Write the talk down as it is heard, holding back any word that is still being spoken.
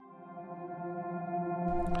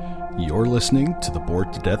You're listening to the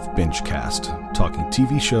Bored to Death Bingecast, talking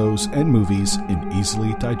TV shows and movies in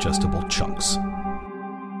easily digestible chunks.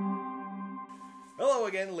 Hello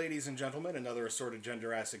again, ladies and gentlemen, and other assorted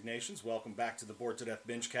gender assignations. Welcome back to the Bored to Death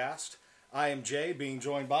Bingecast. I am Jay, being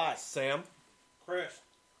joined by Sam, Chris,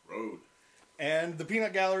 Road, and the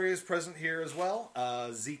Peanut Gallery is present here as well.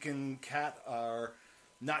 Zeke and Kat are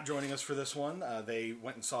not joining us for this one. They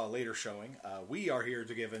went and saw a later showing. We are here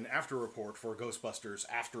to give an after report for Ghostbusters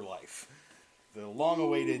Afterlife, the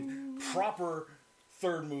long-awaited, proper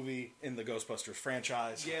third movie in the Ghostbusters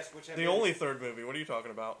franchise. yes, the only third movie. What are you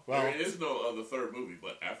talking about? Well, there is no other third movie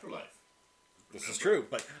but Afterlife. this is true,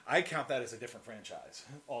 but I count that as a different franchise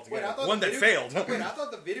altogether. Wait, I thought one the that video- failed. Wait, I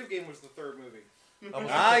thought the video game was the third movie.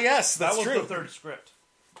 Yes, that that's was true. the third script.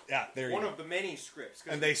 Yeah, there you One go. of the many scripts.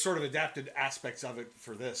 'Cause And they sort of adapted aspects of it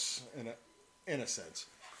for this, in a sense.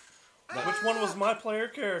 Which one was my player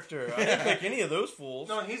character? I didn't pick any of those fools.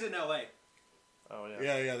 No, he's in L.A. Oh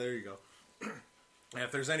yeah. Yeah, there you go. Yeah,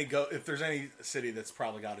 if there's any city that's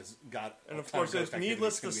probably got And of a ton course, ghost it's activity,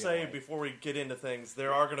 needless to gonna be say, LA. before we get into things,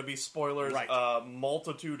 there are going to be spoilers. Right.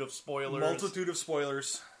 Multitude of spoilers. multitude of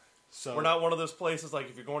spoilers. So We're not one of those places like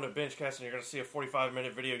if you're going to Bingecast and you're going to see a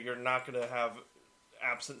 45-minute video, you're not going to have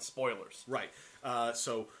absent spoilers. right.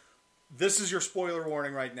 So this is your spoiler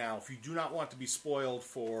warning right now. If you do not want to be spoiled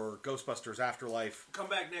for Ghostbusters Afterlife, Come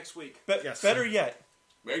back next week. Yes. Better yet,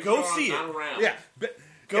 Make Go sure see I'm it. not around. yeah,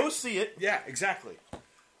 go see it. yeah, exactly.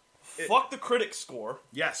 Fuck the critic score.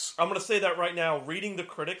 Yes. I'm going to say that right now. Reading the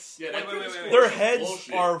critics, Yeah, that Wait, critic score their is heads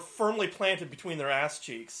bullshit. are firmly planted between their ass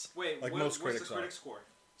cheeks. Wait, Like what, most what's critics the are. critic score?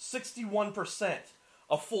 61%.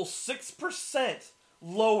 A full 6%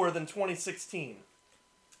 lower than 2016.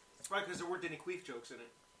 That's right, because there weren't any queef jokes in it.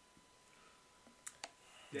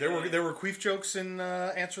 There were queef jokes in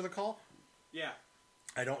Answer the Call. Yeah.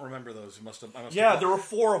 I don't remember those. I must Yeah, have there were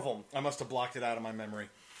 4 of them. I must have blocked it out of my memory.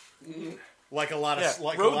 Like a lot of Yeah,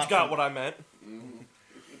 like a Rhodes lot got from- what I meant.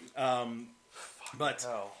 But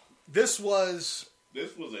Hell. this was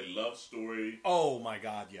This was a love story. oh my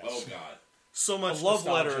god, yes. Oh God. So A much love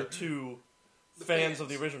nostalgia. letter to The fans of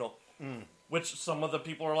fans. the original. Which some of the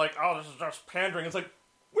people are like, oh, this is just pandering. It's like,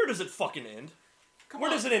 where does it fucking end? Come Where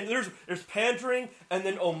on. does it end? There's pandering and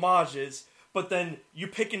then homages, but then you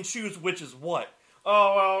pick and choose which is what.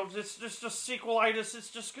 Oh, well, it's just sequelitis. It's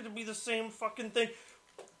just going to be the same fucking thing.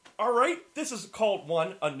 All right, this is called,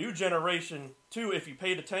 1, a new generation. 2, if you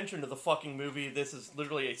paid attention to the fucking movie, this is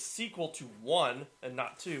literally a sequel to 1 and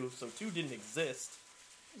not 2, so 2 didn't exist.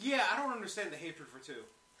 Yeah, I don't understand the hatred for 2.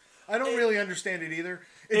 I don't really understand it either.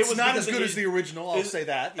 It It's was not because as good it- as the original, I'll say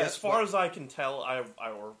that. Yes, As far as I can tell,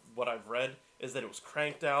 or what I've read, is that it was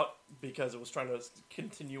cranked out because it was trying to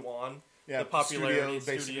continue on the popularity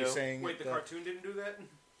studio basically saying Wait, the cartoon didn't do that?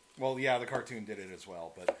 well, yeah, the cartoon did it as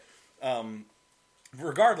well, but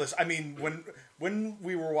regardless, I mean, when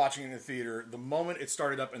we were watching it in the theater, the moment it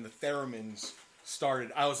started up and the theremins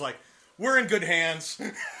started, I was like, we're in good hands.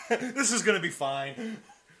 This is going to be fine.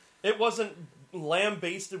 It wasn't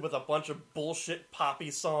lambasted with a bunch of bullshit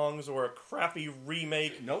poppy songs or a crappy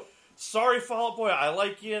remake. Nope. Sorry, Fall Out Boy, I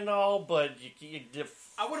like you and all, but you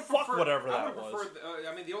I would have fuck preferred whatever I that would have was.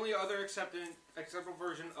 preferred. The only other acceptable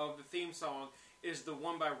version of the theme song is the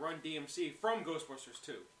one by Run DMC from Ghostbusters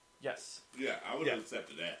 2. Yes. Yeah, I would have Yeah.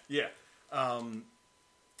 accepted that. Yeah.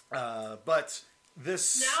 But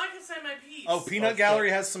this... Now I can say my piece. Oh, Peanut Gallery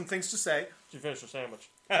has some things to say. Did you finish your sandwich?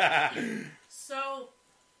 So,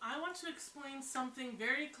 I want to explain something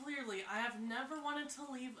very clearly. I have never wanted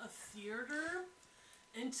to leave a theater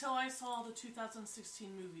until I saw the 2016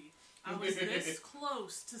 movie. I was this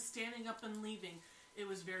close to standing up and leaving. It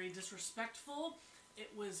was very disrespectful. It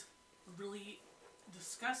was really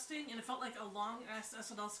disgusting, and it felt like a long-ass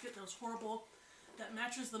SNL skit that was horrible that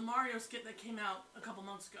matches the Mario skit that came out a couple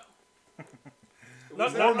months ago.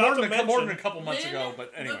 Not More to than a mention, couple months When ago,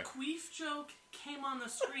 but anyway. the queef joke came on the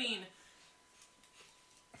screen,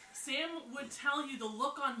 Sam would tell you the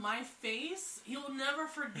look on my face. He'll never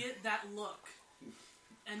forget that look.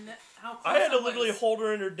 And how close I had to was. literally hold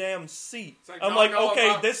her in her damn seat. It's like, I'm no, like, no, okay,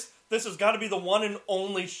 about- this has got to be the one and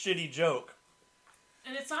only shitty joke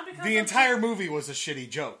And it's not because The of entire movie was a shitty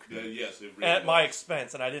joke. Yes, it really at my was.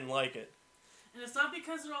 expense, and I didn't like it. And it's not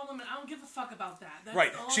because they're all women. I don't give a fuck about that. That's,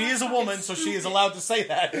 Right. all She that's is a fucking woman, so she is stupid. allowed to say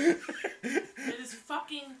that. It is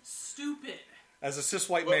fucking stupid. As a cis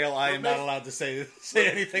white But- male, I but am not makes- allowed to say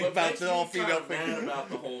anything What about makes the me all-female kinda mad thing. about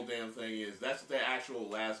the whole damn thing is that's the actual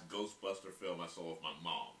last Ghostbuster film I saw with my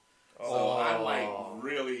mom. So I'm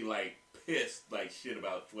really pissed shit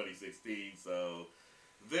about 2016. So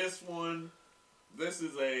this one, this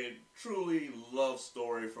is a truly love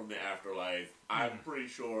story from the afterlife. I'm pretty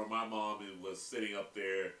sure my mom was sitting up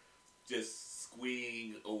there just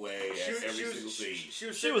squeeing away at every single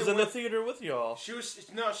scene. She was in the theater with y'all. She was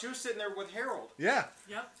sitting there with Harold. Yeah.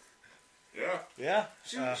 Yep. Yeah.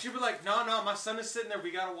 She was like, no, my son is sitting there.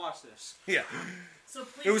 We gotta watch this. Yeah. So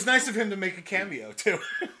please, It was nice of him to make a cameo, too.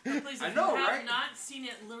 Please, I if know, you have right? not seen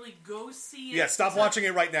it, literally go see it. Yeah, stop watching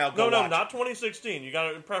it right now. Go No, watch not 2016. You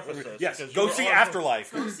got to preface this. Yes, because go you were see on-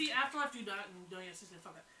 Afterlife. Go see Afterlife. Don't yes,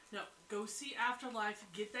 fuck that. No, go see Afterlife.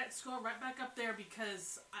 Get that score right back up there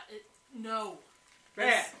because no.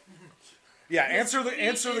 Bad. Yeah, This answer the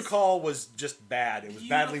movie call was just bad. It was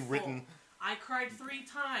badly Beautiful. written. I cried 3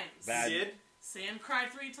 times. Bad. You did? Sam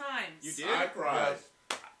cried 3 times. You did? I cried.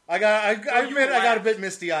 I you admit I got a laughed. bit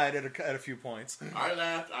misty eyed at a few points. I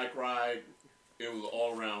laughed. I cried. It was an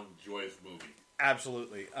all around joyous movie.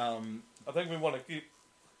 Absolutely. I think we want to keep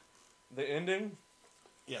the ending,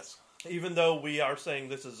 Yes. even though we are saying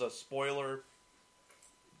this is a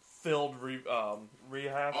spoiler-filled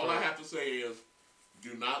rehash. All I have to say is,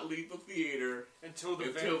 do not leave the theater Until the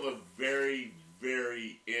the very,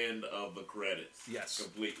 very end of the credits. Yes.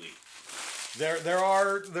 Completely. There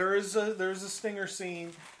is a stinger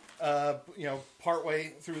scene,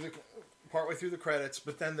 partway through the credits,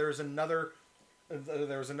 but then there's another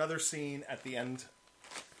scene at the end,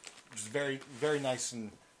 which is very, very nice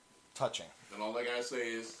and touching. And all I gotta say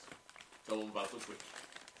is, tell them about the Twinkie.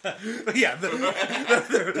 Yeah, Tell them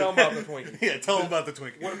about the Twinkie. yeah. Tell them about the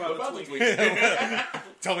Twinkie. What What about about the the Twinkie? Twinkie?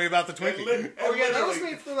 Tell me about the Twinkie. Oh yeah, that was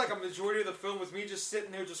made through like a majority of the film was me just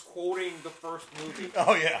sitting there just quoting the first movie.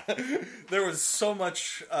 Oh yeah, there was so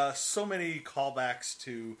much, so many callbacks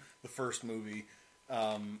to the first movie,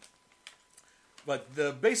 but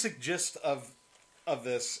the basic gist of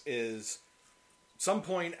this is some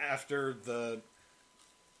point after the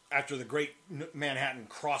Great Manhattan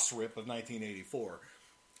Cross Rip of 1984,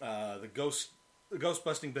 the ghost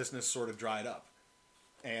busting business sort of dried up,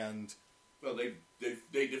 and Well, they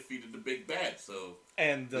defeated the big bad, so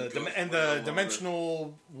the ghosts were no the longer-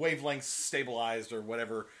 dimensional wavelengths stabilized, or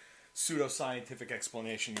whatever pseudoscientific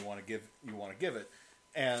explanation you want to give it.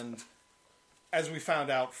 And as we found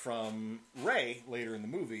out from Ray later in the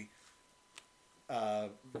movie,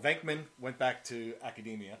 Venkman went back to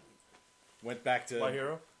academia, went back to My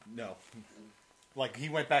hero? No, like he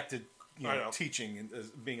went back to I know. teaching and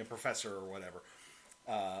being a professor or whatever,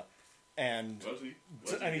 and was he?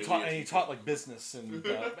 and he taught like business and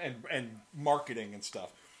and marketing and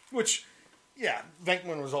stuff. Which, yeah,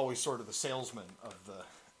 Venkman was always sort of the salesman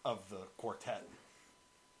of the quartet.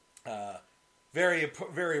 Very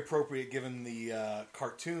appropriate given the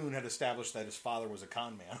cartoon had established that his father was a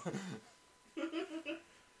con man,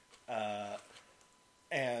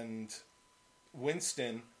 and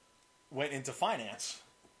Winston went into finance.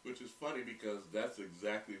 Which is funny because that's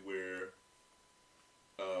exactly where,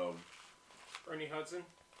 Ernie Hudson.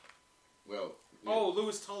 well, Oh,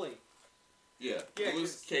 Louis Tully. yeah, Yeah,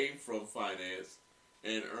 Lewis 'cause- came from finance,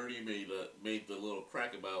 and Ernie made the little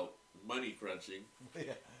crack about money crunching,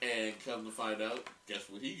 Yeah. and come to find out, guess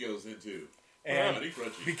what he goes into? And Money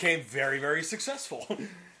crunching. became very, very successful.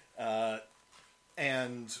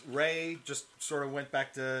 And Ray just sort of went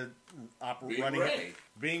back to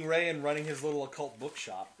being Ray and running his little occult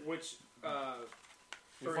bookshop Which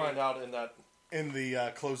You find out in that. in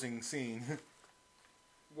the closing scene.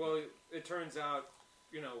 well, it turns out,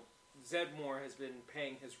 Zedmore has been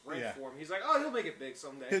paying his rent Yeah. for him. He's like, oh, he'll make it big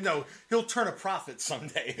someday. No, he'll turn a profit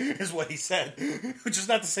someday, is what he said, which is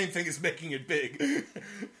not the same thing as making it big.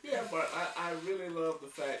 Yeah, but I really love the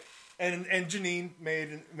fact. And Janine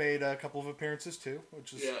made a couple of appearances too,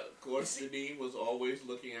 which is Yeah, of course, Janine was always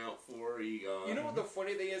looking out for Egon. You know what the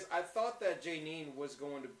funny thing is? I thought that Janine was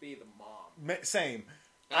going to be the mom. Same.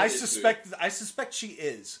 I I did suspect she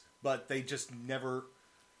is, but they just never.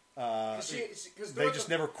 Because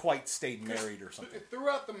Never quite stayed married or something.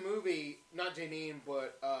 Throughout the movie, not Janine,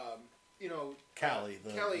 but Callie,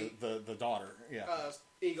 Kelly, the daughter. Yeah.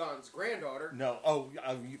 Egon's granddaughter. No. Oh,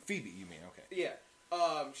 Phoebe. You mean okay? Yeah.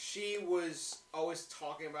 She was always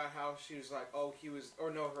talking about how she was like, oh, he was,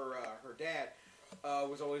 or no, her dad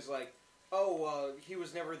was always like, oh, he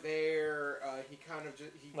was never there. He kind of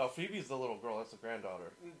just No, Phoebe's the little girl. That's the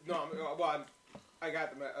granddaughter. No, I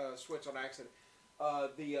got the switch on accident.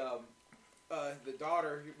 The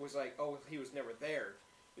daughter was like, oh, he was never there.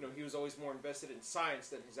 He was always more invested in science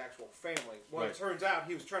than his actual family. Well, Right. It turns out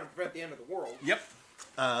he was trying to prevent the end of the world.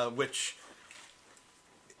 Yep. Which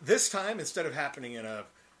this time, instead of happening in a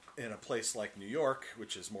place like New York,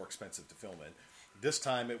 which is more expensive to film in, this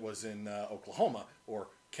time it was in Oklahoma, or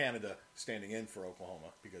Canada standing in for Oklahoma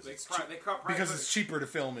because They it's probably because could- it's cheaper to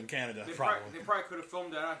film in Canada. They Probably. probably could have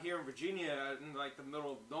filmed that out here in Virginia, in like the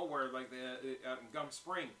middle of nowhere, like out in Gum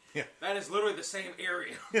Spring. Yeah. That is literally the same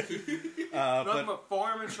area. Nothing but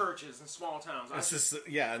farm and churches and small towns. It's just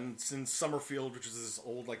and it's in Summerfield, which is this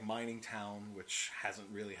old like mining town, which hasn't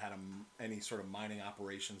really had any sort of mining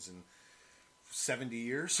operations in 70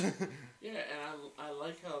 years. Yeah, and I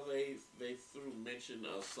like how they threw mention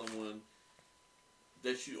of someone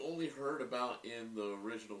that you only heard about in the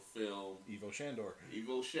original film, Ivo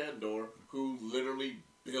Shandor, who literally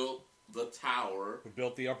built the tower. Who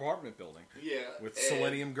built the apartment building Yeah, with and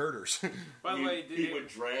selenium girders. By the way, he would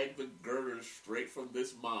drag the girders straight from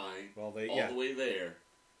this mine Well, all the way there,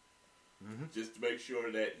 just to make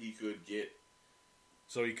sure that he could get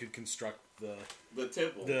So he could construct the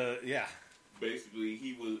temple. Basically,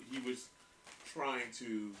 he was trying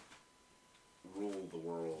to rule the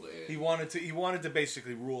world, and he wanted to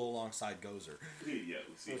basically rule alongside Gozer, yeah,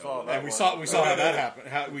 we see It's how all that and we worked. saw how that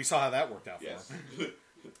happened. We saw how that worked out for Yes, him.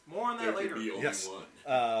 more on there that could later. be only Yes.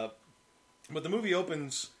 one. But the movie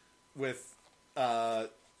opens with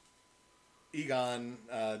Egon,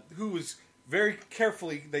 who was very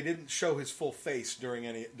carefully. They didn't show his full face during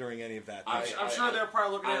any of that. I'm sure they're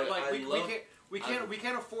probably looking at it like we I-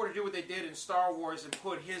 can't afford to do what they did in Star Wars and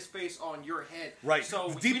put his face on your head. Right. So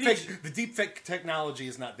the we need deepfake technology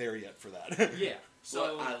is not there yet for that. yeah.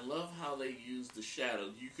 So But I love how they used the shadow.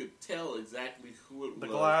 You could tell exactly who it The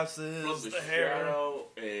was glasses, from the hair. shadow,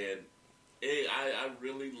 and I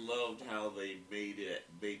really loved how they made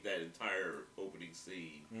that entire opening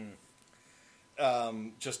scene.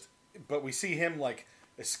 But we see him like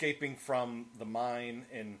escaping from the mine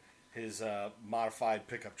in his modified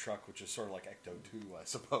pickup truck, which is sort of like Ecto 2, I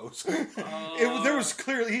suppose.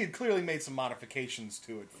 He had clearly made some modifications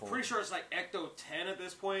to it. pretty sure it's like Ecto 10 at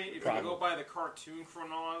this point. If Probably. you go by the cartoon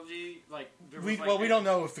chronology, like there was We like don't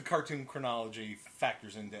know if the cartoon chronology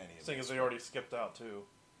factors into any of Seeing it. as they already skipped out too.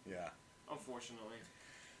 Yeah, Unfortunately,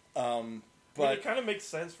 but it kind of makes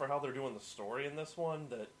sense for how they're doing the story in this one.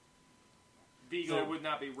 That Vigo So- would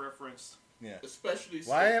not be referenced. yeah. Especially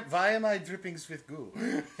Why am I drippings with goo?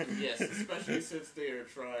 yes, especially since they are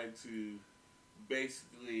trying to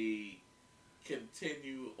basically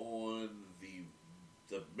continue on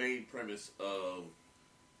the main premise of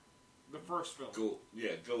The first film.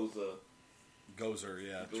 Goza,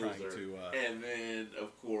 Gozer, trying to. and then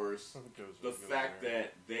of course the fact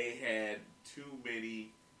that they had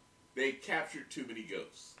they captured too many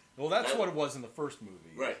ghosts. Well, that's that- what it was in the first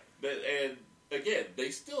movie, Right. And again,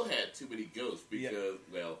 they still had too many ghosts because,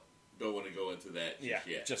 don't want to go into that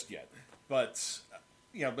just yet. But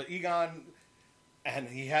but Egon, and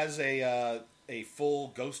he has a full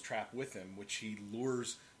ghost trap with him, which he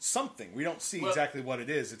lures something. We don't see exactly what it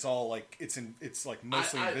is. It's all like it's like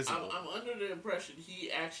mostly invisible. I'm under the impression he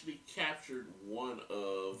actually captured one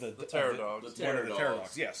of the Terror Dogs. the One Terror of the Terror Dogs.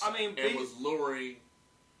 Dogs. Yes, I mean, And was luring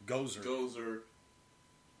Gozer.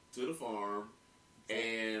 to the farm,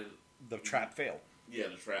 and The trap failed. the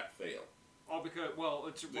trap failed. all because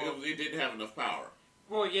It didn't have enough power.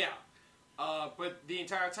 yeah. But the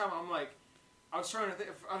entire time I'm like, I was trying to think.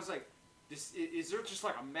 I was like, is there just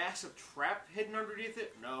like a massive trap hidden underneath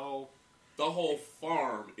it? No. The whole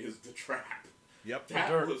farm is the trap. Yep.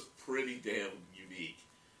 That was pretty damn unique.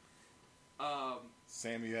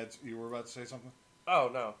 Sam, you were about to say something. Oh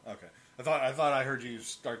no, Okay, I thought I heard you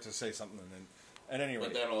start to say something, and then at any But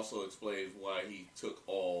rate, that also explains why he took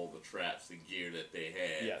all the traps and gear that they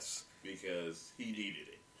had. yes, Because he needed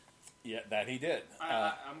it. yeah, that he did.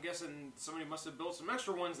 I'm guessing somebody must have built some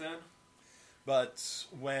extra ones then. But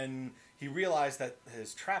when he realized that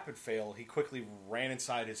his trap had failed, he quickly ran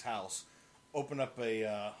inside his house, opened up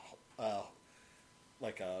a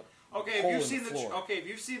Okay, if hole you've in seen the floor. if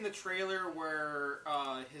you've seen the trailer where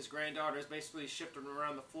his granddaughter is basically shifting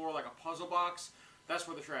around the floor like a puzzle box, that's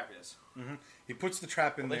where the trap is. He puts the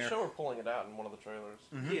trap in they there. show her pulling it out in one of the trailers.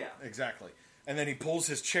 Yeah. Exactly. And then he pulls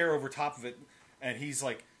his chair over top of it, and he's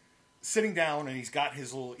like sitting down, and he's got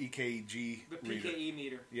his little EKG The reader. PKE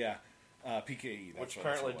meter. Yeah, PKE. Which that's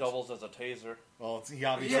apparently what it was. doubles as a taser. Well, he He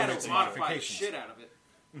obviously had made to some modify the modifications. shit out of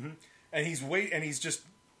it. And he's just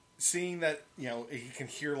seeing that he can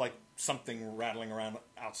hear like something rattling around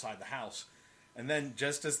outside the house, and then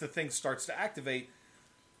just as the thing starts to activate,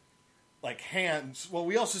 like hands. Well,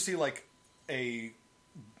 we also see like a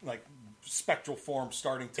spectral form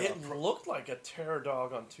starting to. It looked like a terror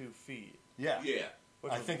dog on 2 feet. Yeah, Yeah.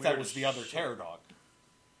 Which I was think weird that was as the other shit. terror dog.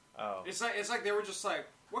 Oh, It's like they were just like,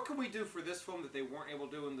 what can we do for this film that they weren't able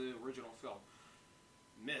to do in the original film?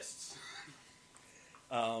 Mists.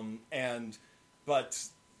 But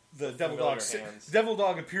the devil familiar dog hands. devil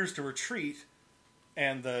dog appears to retreat,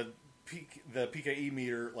 and the PKE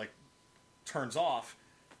meter like turns off,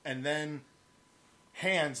 and then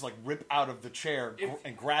hands like rip out of the chair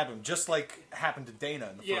and grab him, just like happened to Dana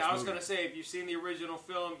in the first movie. Yeah, I was gonna say, if you've seen the original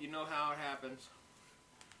film, you know how it happens.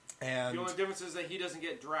 And The only difference is that he doesn't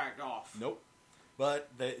get dragged off. nope, but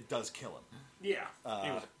it does kill him. Yeah.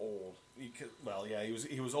 He was old. Well, yeah,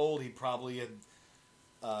 he was old. He probably had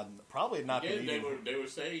not been Again, eating. they were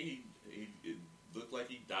saying it looked like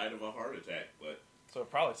he died of a heart attack, but So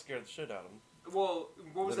it probably scared the shit out of him. Well,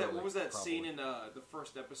 what was that? Literally, What was that probably. scene in the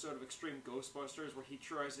first episode of Extreme Ghostbusters where he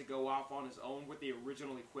tries to go off on his own with the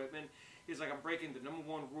original equipment? He's like, "I'm breaking the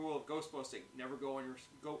 #1 rule of ghostbusting: never go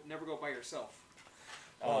never go by yourself."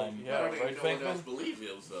 Yeah, I don't right, even know one else Pinkman? believe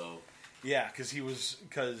him. So Yeah,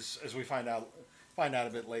 because as we find out a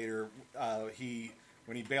bit later,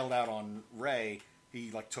 when he bailed out on Ray,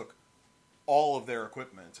 he like took all of their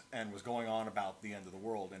equipment and was going on about the end of the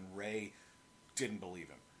world, and Ray didn't believe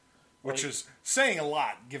him, which is saying a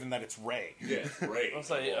lot given that it's Ray. yeah, great. I'll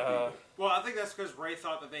say, Well, I think that's because Ray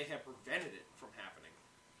thought that they had prevented it from happening.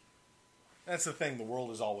 That's the thing. The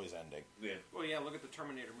world is always ending. Yeah. Well, yeah, look at the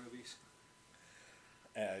Terminator movies.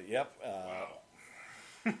 Yep.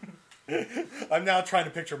 Wow. I'm now trying to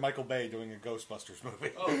picture Michael Bay doing a Ghostbusters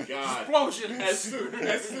movie. Oh God. Explosions! As soon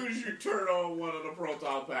as you turn on one of the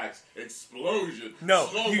proton packs, explosion. No,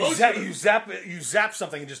 Slow you motion. zap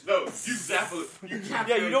something and just No, you zap it. You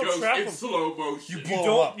capture you don't a ghost trap in them. slow motion. You you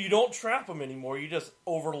blow 'em up. don't trap them anymore. You just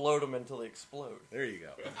overload them until they explode. There you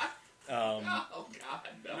go. Oh God,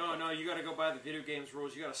 no. No, you got to go by the video games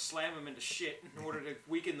rules. You got to slam them into shit in order to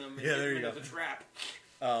weaken them and Yeah, get there them you into go. the trap.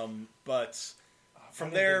 But from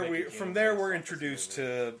Funny there, they make a game from based there off we're this introduced movie.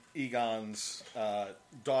 to Egon's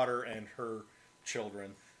daughter and her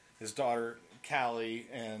children. His daughter Callie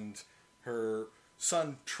and her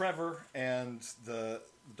son Trevor and the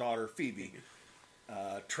daughter Phoebe.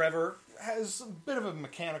 Trevor has a bit of a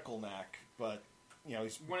mechanical knack, but you know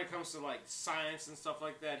he's When it comes to like science and stuff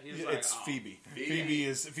like that, he's it's like, oh. Phoebe. Phoebe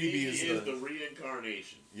is the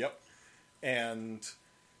reincarnation. Yep. And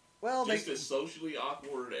well, Just as socially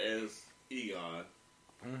awkward as Egon.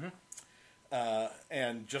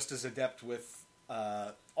 and just as adept with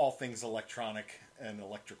all things electronic and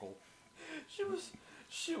electrical.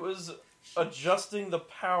 She was adjusting the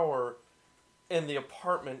power in the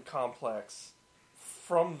apartment complex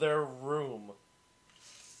from their room.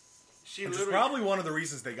 She Which is literally. probably one of the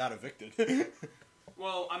reasons they got evicted.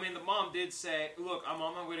 Well, I mean, the mom did say, "Look, I'm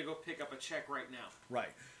on my way to go pick up a check right now." Right.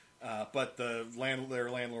 But their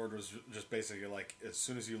landlord was just basically like, as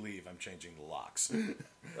soon as you leave, I'm changing the locks.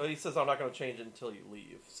 He says, I'm not going to change it until you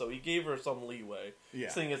leave. So he gave her some leeway. Yeah.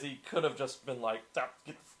 Seeing as he could have just been like, "Stop,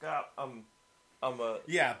 get the fuck out. I'm a...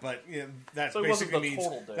 Yeah, but you know, that So he wasn't basically the means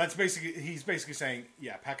total dick. he's basically saying,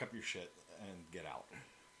 yeah, pack up your shit and get out.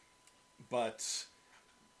 But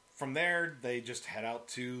from there, they just head out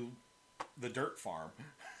to the dirt farm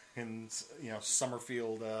in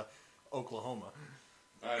Summerfield, Oklahoma.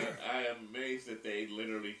 I am amazed that they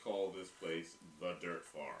literally call this place the Dirt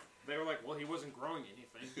Farm. They were like, "Well, he wasn't growing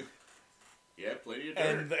anything." Yeah, plenty of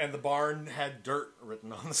dirt. And the barn had dirt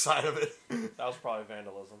written on the side of it. That was probably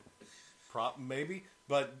vandalism. Maybe,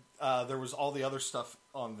 but there was all the other stuff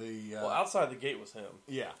on the. Well, outside the gate was him.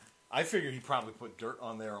 Yeah, I figured he probably put dirt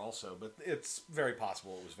on there also, but it's very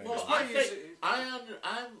possible it was Well, vandalism. I think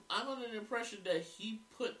I'm under the impression that he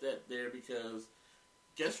put that there because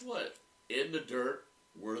guess what? In the dirt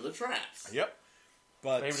were the traps. Yep,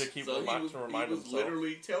 but Maybe to keep So remind he was himself.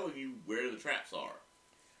 literally telling you where the traps are.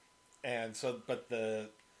 but the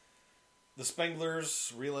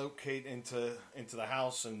Spenglers relocate into the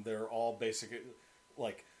house, and they're all basically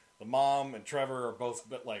like the mom and Trevor are both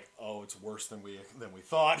like, oh, it's worse than we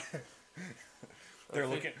thought. They're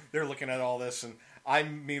looking at all this, and I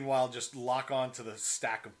meanwhile just lock on to the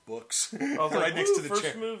stack of books I was right like, next to "Woo, the first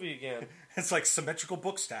chair. movie again." It's like symmetrical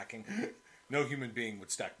book stacking. No human being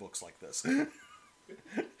would stack books like this.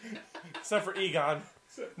 Except for Egon.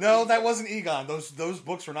 No, that wasn't Egon. Those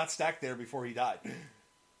books were not stacked there before he died.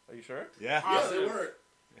 Are you sure? Yeah, Yeah, they Positive. were.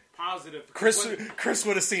 Positive. Chris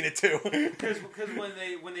would have seen it too. Because when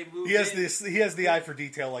they moved He has in, this. He has the eye for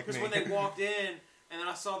detail like me. because when they walked in and then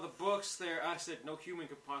I saw the books there, I said, "No human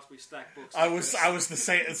could possibly stack books." I like was this."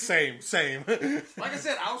 the same. Like I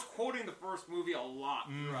said, I was quoting the first movie a lot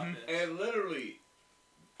throughout this. And literally,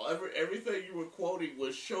 everything you were quoting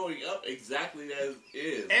was showing up exactly as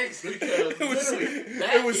is. Exactly. Because literally,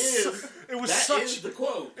 that is the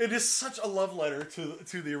quote. It is such a love letter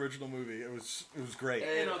to the original movie. It was great.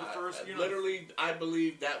 And the first, literally, I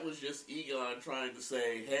believe that was just Egon trying to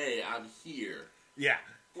say, "Hey, I'm here." Yeah,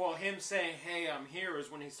 Well, him saying, "Hey, I'm here," is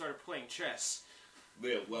when he started playing chess.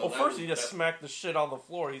 Yeah, Well, first he just smacked the shit on the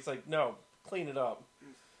floor. He's like, "No, clean it up."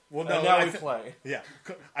 Well, And now we play. Yeah,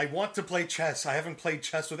 I want to play chess. I haven't played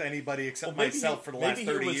chess with anybody except myself for the last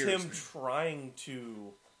 30 years. Maybe it was him trying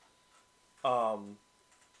to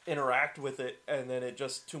interact with it, and then it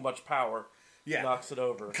just too much power knocks it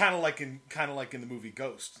over. Kind of like in the movie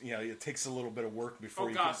Ghost. You know, it takes a little bit of work before.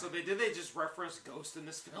 Oh god! So did they just reference Ghost in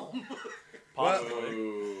this film? Possibly.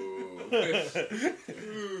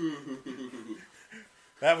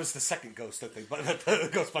 That was the second ghost that the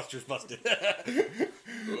Ghostbusters busted.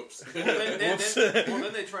 Oops. Then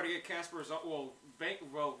they try to get Casper's.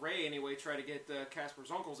 Ray anyway tried to get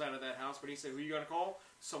Casper's uncles out of that house, but he said, "Who are you gonna call?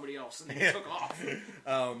 Somebody else," and they took off.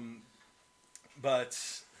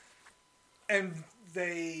 And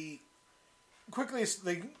they quickly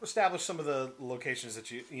establish some of the locations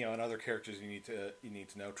that you know and other characters you need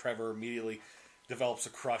to know. Trevor immediately develops a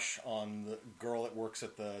crush on the girl that works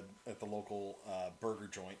at the local burger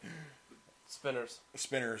joint. Spinners,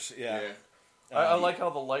 yeah. I like how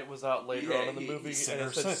the light was out later on in the movie, and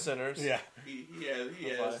it said Sinners. Yeah. He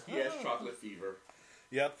has chocolate fever.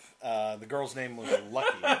 Yep. The girl's name was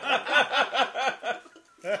Lucky.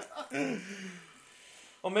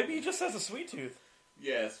 Well, maybe he just has a sweet tooth.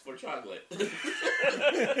 Yes, for chocolate.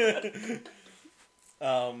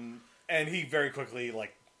 And he very quickly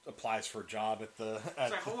applies for a job at the.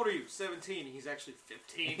 It's like, how old are you? 17. He's actually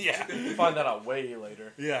 15. Yeah. You find that out way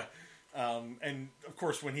later. Yeah. And of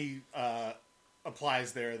course, when he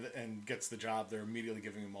applies there and gets the job, they're immediately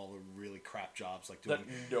giving him all the really crap jobs, like doing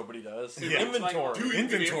that nobody does. Yeah. Inventory.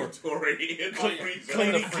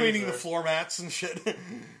 Cleaning the floor mats and shit.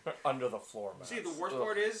 Under the floor mats. See, the worst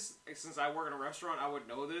part is, since I work in a restaurant, I would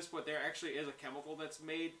know this, but there actually is a chemical that's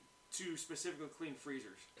made to specifically clean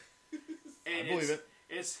freezers. And I believe it.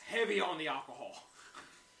 It's heavy on the alcohol.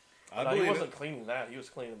 He wasn't cleaning that. He was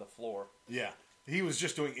cleaning the floor. Yeah. He was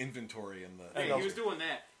just doing inventory in the. Yeah, he was doing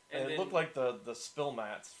that. And it looked like the spill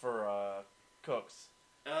mats for cooks.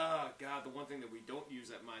 Oh, God, the one thing that we don't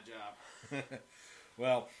use at my job.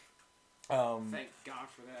 Well, thank God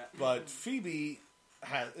for that. But Phoebe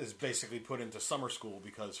is basically put into summer school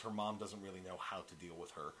because her mom doesn't really know how to deal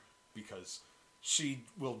with her, because she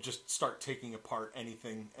will just start taking apart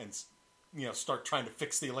anything and start trying to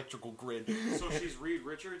fix the electrical grid. So she's Reed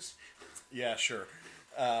Richards? Yeah, sure.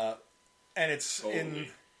 And it's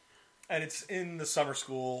in the summer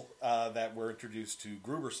school that we're introduced to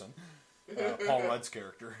Gruberson, Paul Rudd's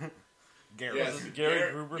character. Gary. Yes,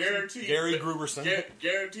 Gary Gruberson. Gary Gruberson.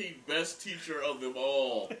 Guaranteed best teacher of them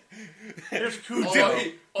all. Here's Cujo.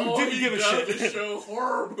 Who didn't give a shit to show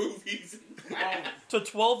horror movies. To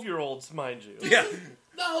 12-year-olds, mind you. Yeah.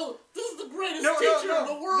 No, this is the greatest teacher in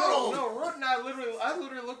the world. No, Rudd and I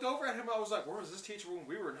literally looked over at him. I was like, "Where was this teacher when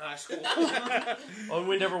we were in high school?" Oh,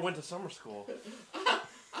 we never went to summer school.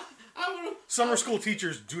 Summer school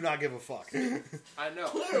teachers do not give a fuck. I know.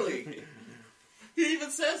 Clearly, he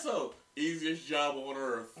even says so. Easiest job on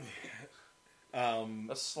earth.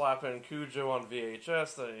 Slapping Cujo on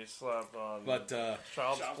VHS that he slapped on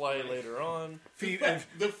Child's Play later on.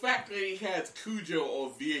 The fact that he has Cujo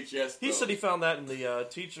on VHS, he said he found that in the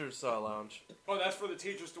teacher's lounge. Oh, that's for the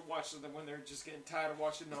teachers to watch them when they're just getting tired of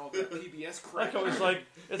watching all the PBS crap. Like I was like,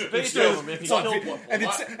 it's Beethoven if he killed one. And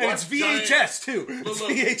it's VHS too. It's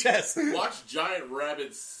VHS. Watch Giant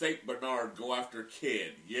Rabbit Saint Bernard go after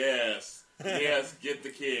Kid. Yes, get the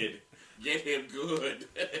kid. Get him good.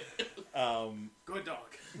 Good dog.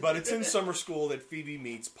 But it's in summer school that Phoebe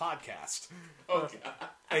meets Podcast. Okay.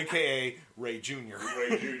 A.K.A. Ray Jr.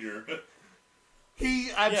 Ray Jr.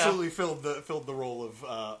 He absolutely filled the role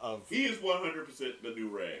of. He is 100% the new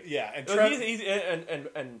Ray. Yeah, and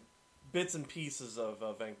and bits and pieces of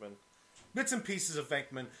Venkman. Bits and pieces of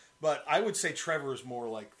Venkman, but I would say Trevor is more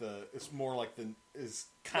like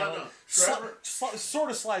Trevor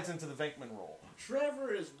sort of slides into the Venkman role.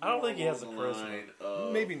 Trevor is. I don't think he has a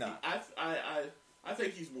charisma. Maybe not. I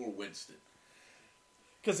think he's more Winston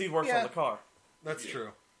because he works on the car. That's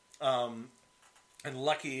true. And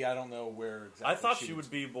Lucky, I don't know where exactly. I thought she would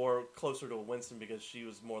be more closer to a Winston because she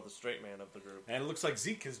was more the straight man of the group. And it looks like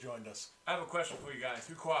Zeke has joined us. I have a question for you guys.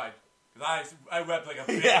 Who cried? Because I wept like a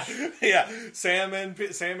bitch. Yeah. Sam and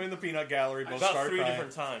the Peanut Gallery both about started 3 crying.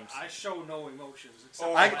 different times. I show no emotions.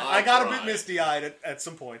 I got a bit misty-eyed at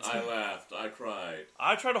some points. I laughed. I cried.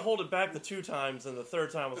 I tried to hold it back the 2 times, and the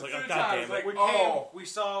 3rd time I was like, oh, God damn it. We came, we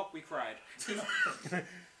saw, we cried.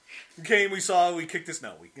 We came, we saw, we kicked this.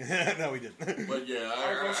 No, we didn't. But yeah,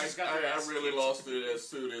 I really lost it as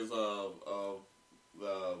soon as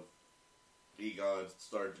the Egon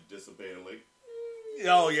started to dissipate. I'm like,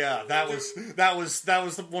 Oh yeah, that was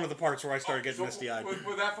one of the parts where I started getting misty eyed. Was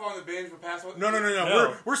that far on the binge? We're past one? No.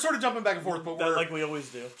 No. We're sort of jumping back and forth, but we're like we always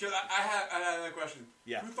do. Just, I had another question.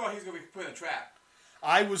 Yeah. Who thought he was going to be put in a trap?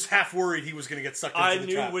 I was half worried he was going to get sucked into I the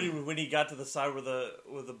knew trap. when he got to the side where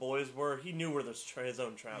the boys were, he knew where his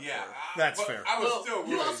own traps Yeah. were. That's but fair. I was Well, still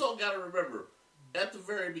you worried. also got to remember, at the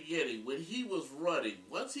very beginning, when he was running,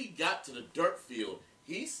 once he got to the dirt field,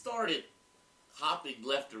 he started hopping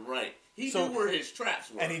left and right. He So- knew where his traps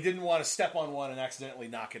were. And he didn't want to step on one and accidentally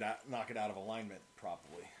knock it out of alignment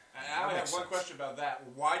properly. And I only have makes one sense. question about that.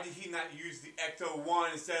 Why did he not use the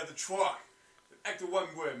Ecto-1 instead of the truck? The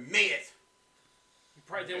Ecto-1 would have made it. He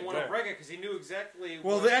probably didn't want to wreck it because he knew exactly.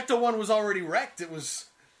 Well, the Ecto one was already wrecked. It was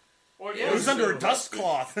Well, it was under a dust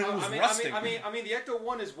cloth. It was rusting. I mean, the Ecto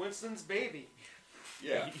One is Winston's baby.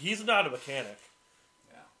 yeah. He's not a mechanic.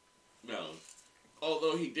 No.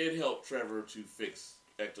 Although he did help Trevor to fix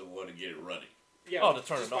Ecto-1 and get it running. Yeah, Oh, to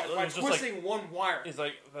turn just it off. by It's just like- twisting one wire. He's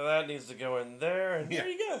like, that needs to go in there, and Yeah. there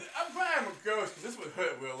you go. I'm glad I'm a ghost because this would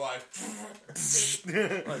hurt in real life.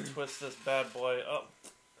 I twist this bad boy up.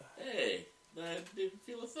 Hey, that didn't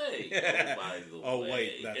feel a thing. Oh, by the Oh way.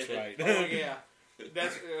 wait, that's right.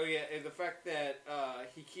 Oh yeah, and the fact that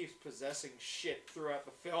he keeps possessing shit throughout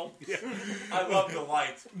the film. I love the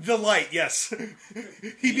light. The light, yes.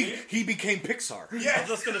 he became Pixar. I was Yes!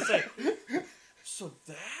 just gonna say. So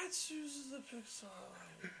that's uses the Pixar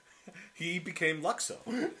light. He became Luxo.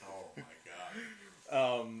 Oh my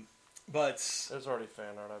god. But There's already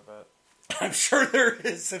fan art, I bet. I'm sure there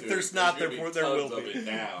is. If Dude, there's not, there gonna be will tons of be. it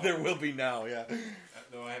now. There will be now. Yeah.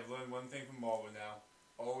 Though I have learned one thing from Marvel now.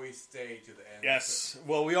 Always stay to the end. Yes.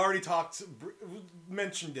 Well, we already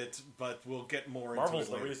mentioned it, but we'll get more Marvel's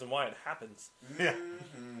into the it later. reason why it happens. Yeah.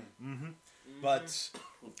 But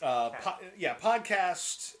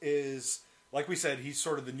podcast is, like we said, he's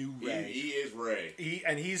sort of the new Ray. He is Ray.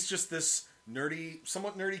 He's just this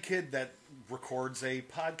somewhat nerdy kid that records a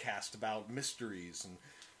podcast about mysteries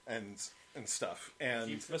and stuff. And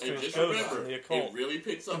And Mysteries, just ghosts, remember, and the it occult. really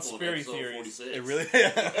picks up on Conspiracy episode theories. 46. it really,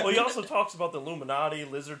 Well, he also talks about the Illuminati,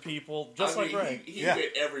 lizard people, just I like mean, Ray. He Yeah.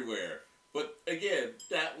 went everywhere. But again,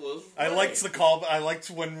 that was I Ray. liked the call. I liked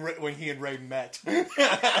when he and Ray met.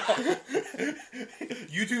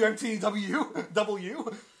 You do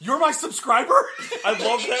MTW? You're my subscriber? I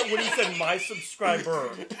love that when he said my subscriber.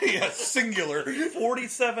 Yes, singular.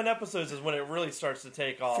 47 episodes is when it really starts to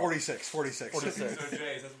take off. 46. 46. So,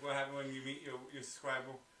 Jay, is that what happens when you meet your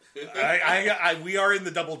subscriber? We are in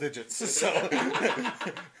the double digits. So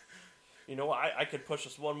You know what? I could push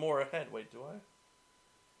us one more ahead. Wait, do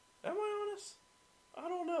I? Am I honest? I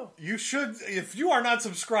don't know. you should, if you are not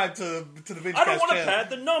subscribed to the Vidcast I don't want to channel, pad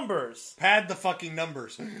the numbers. pad the fucking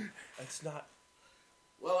numbers. It's not.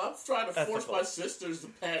 Well, I'm trying to force Ethical. my sisters to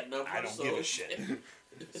pad numbers. I don't give a shit.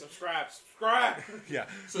 Subscribe. Yeah,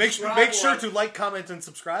 Subscribe make sure or- to like, comment, and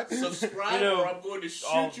subscribe. Subscribe You know, or I'm going to shoot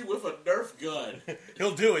I'll- you with a Nerf gun.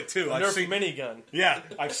 He'll do it too. I've Nerf seen. minigun. Yeah,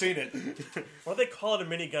 I've seen it Why do they call it a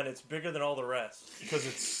minigun? It's bigger than all the rest. because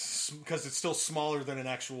it's still smaller than an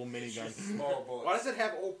actual minigun. Small bullets. Why does it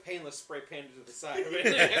have old painless spray painted to the side of it?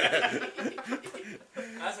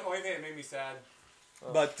 That's the only thing that made me sad.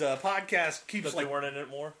 But podcast keeps Because they weren't in it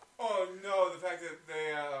more. Oh no, the fact that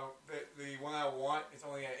the one I want, it's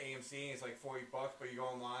only at AMC, it's like $40, but you go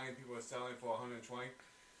online and people are selling it for $120.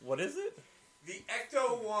 What is it? The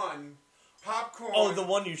Ecto-1 popcorn. Oh, the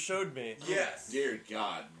one you showed me. Yes. Dear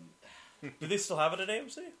God. Do they still have it at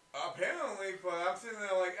AMC? Apparently, but I'm sitting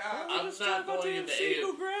there like, I'm Just not talk about going into AMC,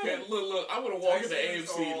 go AMC. grab it. Look, I'm going to walk into Tyson's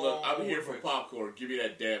AMC. Look, I'm here all for over it. popcorn. Give me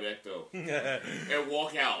that damn Ecto. And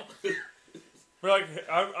walk out. We're like,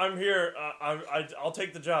 I'm here. I'll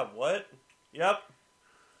take the job. What? Yep.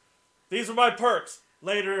 These are my perks.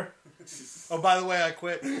 Later. Oh, by the way, I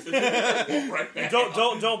quit. Right back out.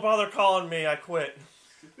 Don't bother calling me. I quit.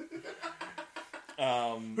 Who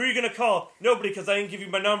are you gonna call? Nobody, because I didn't give you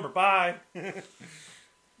my number. Bye.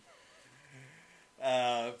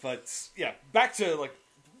 But yeah, back to like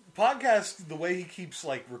podcast. The way he keeps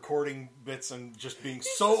like recording bits and just being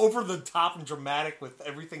so over the top and dramatic with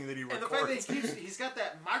everything that he And the fact records. that he's got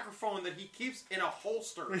that microphone that he keeps in a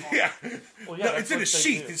holster. Yeah, Well, yeah, no, that's it's in what a they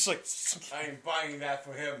sheath. do. It's like I ain't buying that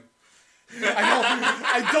for him.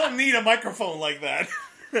 I don't need a microphone like that.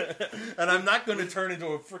 And I'm not going to turn into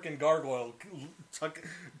a freaking gargoyle,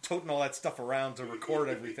 toting all that stuff around to record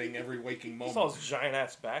everything every waking I saw moment. his giant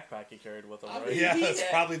ass backpack he carried with him, I right? mean, Yeah, He that's had-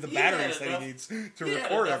 probably the he batteries had that enough- he needs to He had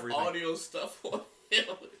record enough everything. audio stuff on him.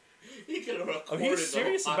 He could have recorded Oh, he's the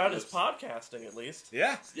serious about his apocalypse. podcasting, at least.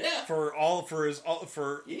 Yeah, Yeah. for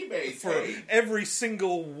He made for every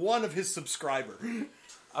single one of his subscriber.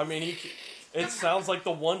 I mean, It sounds like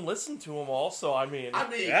the one listened to him all, so I mean...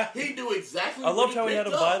 Yeah. he knew exactly I what loved how he had a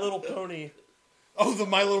picked My up. Little Pony Oh, the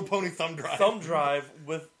My Little Pony thumb drive. thumb drive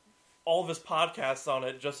with all of his podcasts on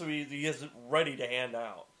it, just so he is ready to hand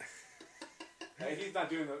out. Hey, he's not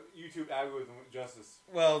doing the YouTube algorithm justice.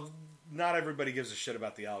 Well, not everybody gives a shit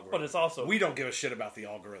about the algorithm. But it's also... We don't give a shit about the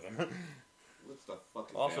algorithm. What's the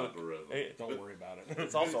fucking Also, algorithm? Don't worry about it.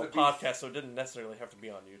 It's also a podcast, so it didn't necessarily have to be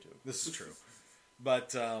on YouTube. This is true.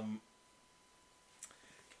 But,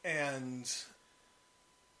 and...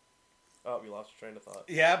 Oh, we lost your train of thought.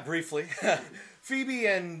 Yeah, briefly. Phoebe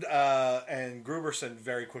and Gruberson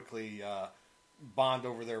very quickly bond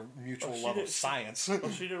over their mutual she love did- of science.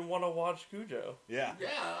 Well, she didn't want to watch Cujo. Yeah. Yeah,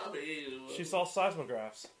 I mean, She saw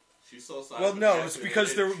seismographs. She saw. Well, no, Simon it's Jackson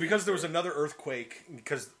because and there was another earthquake.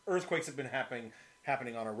 Because earthquakes have been happening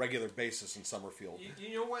on a regular basis in Summerfield.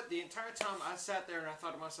 You know what? The entire time I sat there and I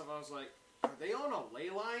thought to myself, I was like, are they on a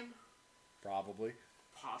ley line? Probably.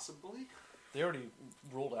 Possibly. They already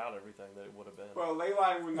ruled out everything that it would have been. Well,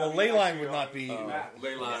 Leyline would not Well, be Leyline actually would not on be- the map.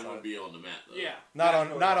 Leyline would be on the map, though. Yeah.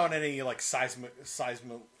 Not on any like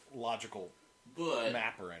seismological But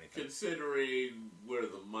map or anything. considering where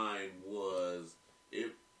the mine was,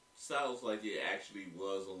 it sounds like it actually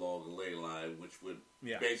was along the ley line, which would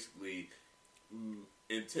Yeah. basically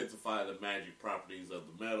intensify the magic properties of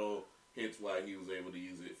the metal. Hence, why he was able to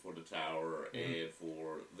use it for the tower and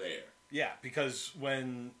for there. Yeah, because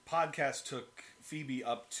when Podcast took Phoebe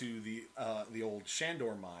up to the old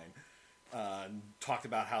Shandor mine, and talked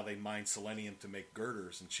about how they mined selenium to make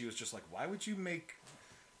girders, and she was just like, "Why would you make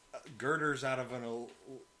girders out of an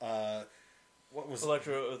what was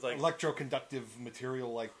Electro was like, electroconductive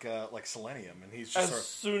material like selenium?" And he's just as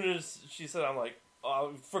soon as she said, I'm like,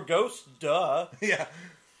 for ghosts, duh. yeah.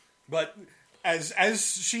 But as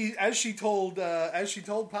she told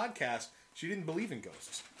Podcast, she didn't believe in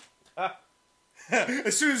ghosts.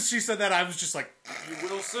 As soon as she said that, I was just like, You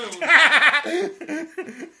will soon.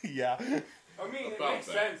 yeah. I mean, it About makes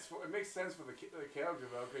that. sense. It makes sense for the character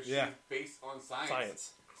though, because Yeah. she's based on science.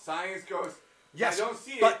 Science. Science goes. Yes, I don't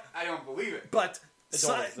see but- it. I don't believe it. But It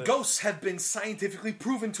don't exist. ghosts have been scientifically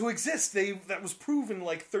proven to exist. That was proven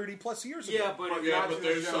like 30 plus years ago. Yeah, but But if Yeah, not but to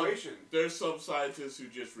this there's generation. some scientists who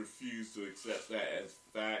just refuse to accept that as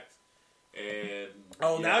fact. And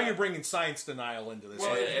Now yeah. you're bringing science denial into this.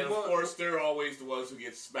 Well, And of Well- course, they're always the ones who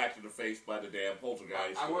get smacked in the face by the damn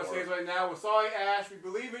poltergeist. I'm going to say or- this right now. We're sorry, Ash. We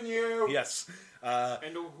believe in you. Yes.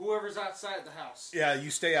 and to whoever's outside the house. Yeah, you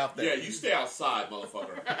stay out there. Yeah, you stay outside,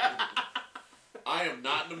 motherfucker. I am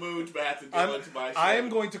not in the mood to have to go I'm, into my. I am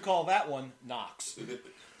shed. going to call that one Knox.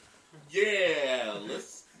 Yeah,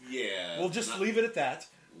 We'll just not, leave it at that.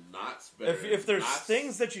 Knott's better. If there's Knott's-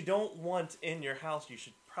 things that you don't want in your house, you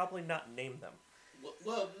should probably not name them.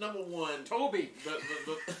 well, number one, Toby.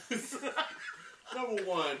 number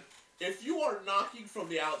one, if you are knocking from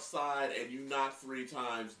the outside and you knock 3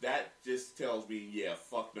 times, that just tells me, yeah,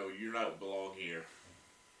 fuck no, you don't belong here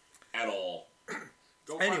at all.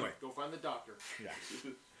 Anyway. Go find the doctor.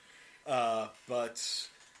 Yeah. But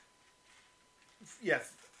yeah,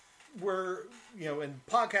 we're and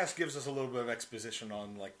Podcast gives us a little bit of exposition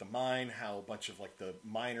on like the mine, how a bunch of like the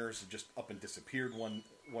miners just up and disappeared one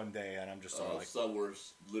day, and I'm just sort of like Some were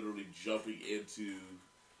literally jumping into.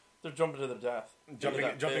 They're jumping to their death. jumping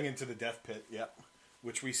Into that pit into the death pit. Yep,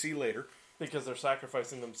 which we see later. because they're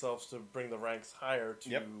sacrificing themselves to bring the ranks higher to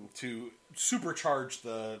Yep, to supercharge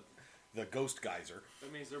the ghost geyser.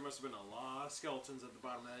 That means there must have been a lot of skeletons at the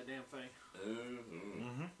bottom of that damn thing.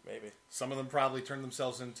 maybe. Some of them probably turned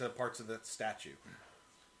themselves into parts of the statue.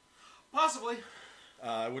 Possibly.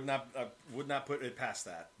 I would not put it past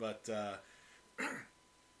that, but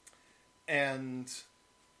and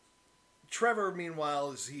Trevor,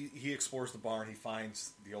 meanwhile, as he explores the barn, he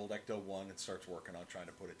finds the old Ecto-1 and starts working on trying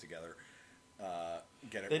to put it together,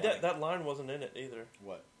 get it running. That line wasn't in it either.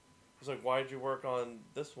 What? It's like, why did you work on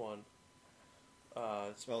this one?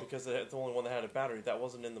 It's Well- because it's the only one that had a battery. That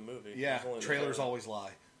wasn't in the movie. It Yeah, was only the trailers trailer. always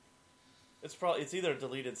lie. It's either a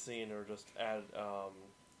deleted scene or just add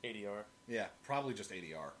ADR. Yeah, probably just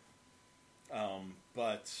ADR.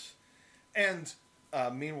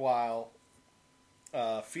 Meanwhile,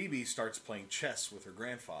 Phoebe starts playing chess with her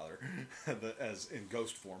grandfather, as in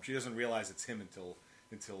ghost form. She doesn't realize it's him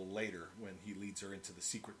until later when he leads her into the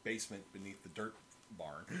secret basement beneath the dirt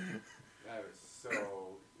barn. I was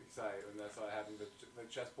so excited when that's what happened. The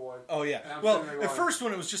chessboard. Oh And yeah. I'm Well, sitting there at going- first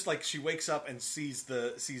when it was just like she wakes up and sees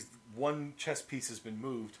one chess piece has been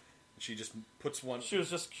moved, and she just puts one. She was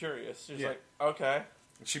just curious. She was Yeah. like, okay,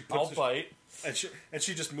 She I'll puts bite. and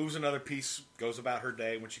she just moves another piece, goes about her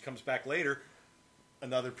day. When she comes back later,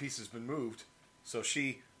 another piece has been moved. So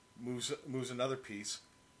she moves another piece,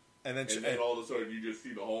 and then And then all of a sudden, you just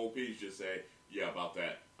see the whole piece just say, "Yeah, about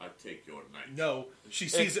that, I take your knight." no, she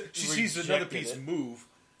sees another rejected piece it. move,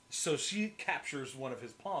 so she captures one of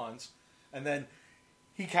his pawns, and then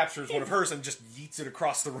he captures one of hers and just yeets it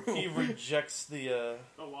across the room. He rejects the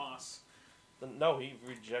loss. no, he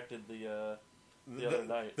rejected the other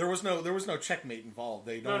knight. There was no checkmate involved.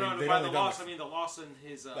 They No, don't. by the loss, I mean the loss in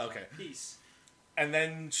his Okay. piece. And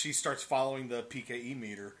then she starts following the PKE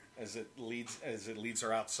meter as it leads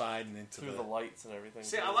her outside and into Through the lights and everything.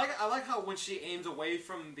 See, I like how when she aims away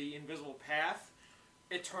from the invisible path,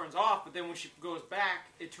 it turns off, but then when she goes back,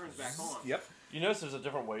 it turns back on. Yep. You notice there's a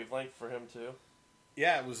different wavelength for him too.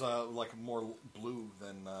 Yeah, it was like more blue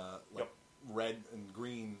than like Yep. red and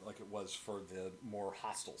green, like it was for the more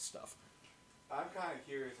hostile stuff. I'm kind of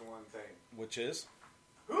curious on one thing. Which is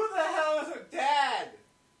Who the hell is her dad?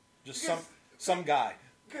 just Because- some guy,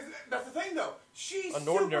 Because that's the thing, though. She's An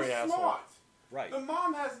ordinary super asshole. smart. right? The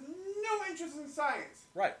mom has no interest in science.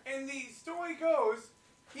 Right, And the story goes,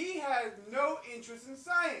 he has no interest in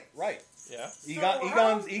science. right. Yeah.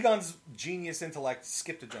 Egon's genius intellect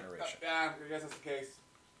skipped a generation. Yeah, I guess that's the case.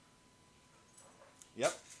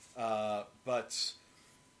 Yep. But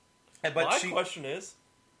My she, question is,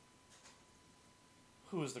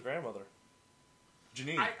 who is the grandmother?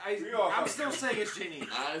 Janine, I'm still saying it's Janine.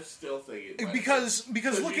 I'm still thinking because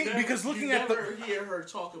looking you at never the hear her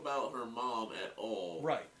talk about her mom at all.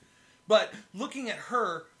 right, but looking at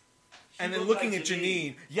her and then looked looking like at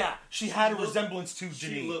Janine, yeah, she had a resemblance to She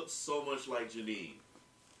Janine. looked so much like Janine,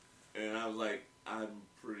 and I was like, I'm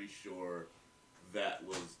pretty sure that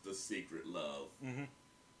was the secret love.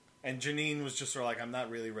 And Janine was just sort of like, I'm not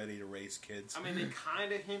really ready to raise kids. I mean, they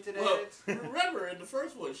kind of hinted at Well, it. remember in the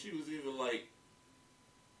first one, she was even like,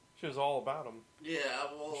 She was all about him. "Yeah,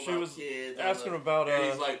 I'm all She about was kids." asking about,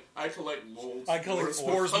 and he's like, "I collect molds. I collect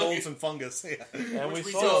spores, molds, and fungus. Yeah. And we Which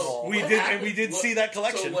we saw did. them all. We What did, happened- and we did what- see that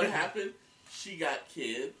collection. So what happened? She got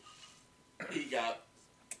kid. He got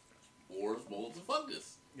spores, molds, and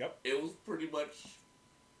fungus. Yep. It was pretty much.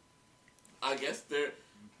 I guess they're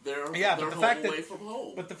Yeah, but they're the home fact that- away from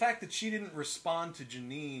home. But the fact that she didn't respond to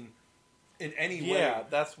Janine in any Yeah, way,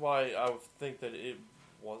 that's why I would think that it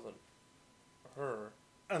wasn't her.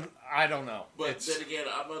 I don't know. But It's- then again,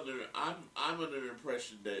 I'm under the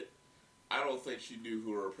impression that I don't think she knew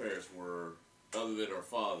who her parents were, other than her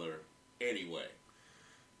father. Anyway,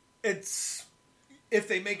 it's if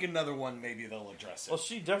they make another one, maybe they'll address it. Well,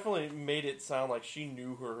 she definitely made it sound like she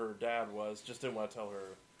knew who her dad was, just didn't want to tell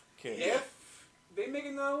her kid. If they make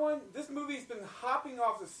another one, this movie's been hopping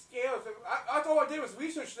off the scales. That's all I did was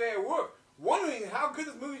research today at work, wondering how good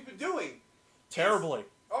this movie's been doing. Terribly.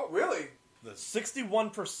 Oh, really?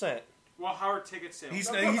 61%. Well, Howard ticket sales.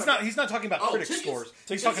 He's No, not talking about critic tickets- scores.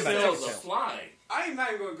 He's ticket talking about sales ticket are sales. flying. I'm not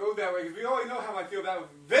even going to go that way because we already know how I feel about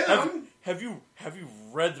Venom. Have you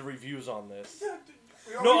read the reviews on this?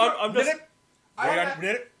 We No, already know- I'm just.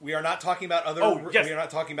 We are not talking about other. Oh, yes. We are not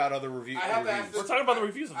talking about other I have to ask reviews. We're talking about the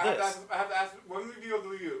reviews of I have this. to ask one review of the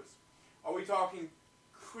reviews. Are we talking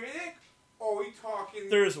critic or are we talking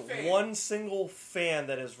There's fan? one single fan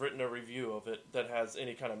that has written a review of it that has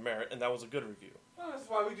any kind of merit, and that was a good review. Oh, that's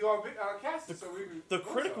why we do our casting. So we can The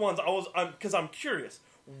critic ones, because I'm curious,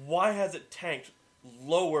 why has it tanked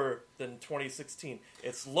lower than 2016?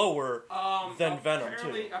 It's lower than Venom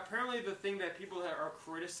too. Apparently, the thing that people that are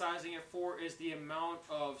criticizing it for is the amount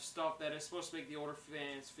of stuff that is supposed to make the older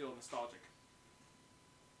fans feel nostalgic.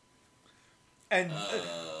 And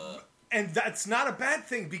that's not a bad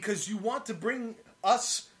thing because you want to bring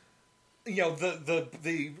us,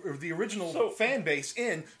 the original fan base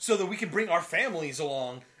in so that we can bring our families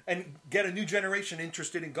along and get a new generation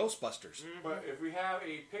interested in Ghostbusters. But if we have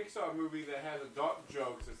a Pixar movie that has adult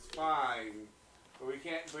jokes, it's fine. But we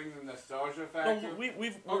can't bring the nostalgia factor. No,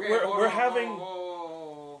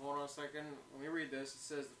 Hold on a second. Let me read this. It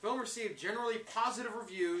says the film received generally positive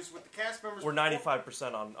reviews with the cast members. We're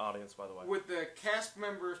 95% on audience, by the way. With the cast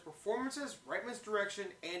members' performances, Reitman's direction,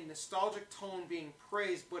 and nostalgic tone being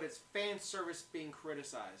praised, but its fan service being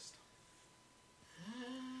criticized.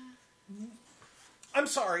 I'm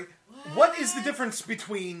sorry. What is the difference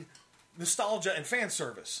between nostalgia and fan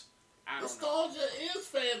service? I don't know. Nostalgia is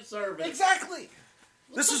fan service. Exactly.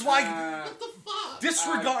 This is why What the fuck?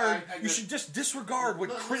 disregard. I You just- should just disregard what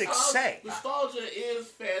No, critics nostalgia- say. Nostalgia is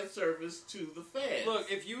fan service to the fans.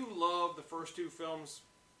 Look, if you love the first two films,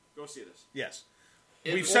 go see this. Yes.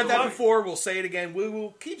 If- We've said that my- before. We'll say it again. We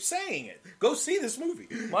will keep saying it. Go see this movie.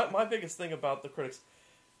 My biggest thing about the critics,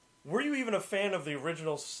 were you even a fan of the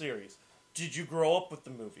original series? Did you grow up with the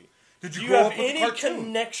movie? Did Do you you grow have up with the any cartoon?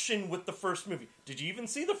 connection with the first movie? Did you even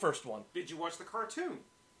see the first one? Did you watch the cartoon?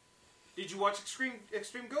 Did you watch Extreme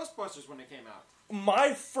Ghostbusters when it came out?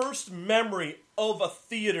 My first memory of a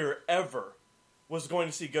theater ever was going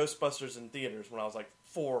to see Ghostbusters in theaters when I was like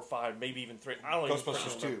 4 or 5, maybe even 3. I don't even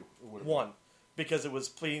Ghostbusters remember. 2. would have 1. Because it was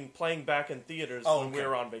playing back in theaters Oh, when okay. we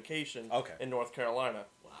were on vacation in North Carolina.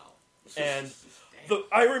 Wow. And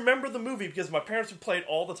I remember the movie because my parents would play it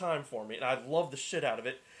all the time for me, and I loved the shit out of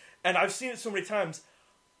it. And I've seen it so many times.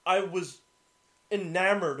 I was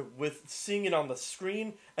enamored with seeing it on the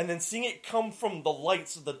screen and then seeing it come from the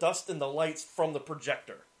lights, the dust and the lights from the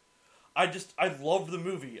projector. I loved the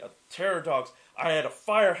movie. Terror Dogs. I had a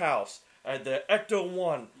firehouse. I had the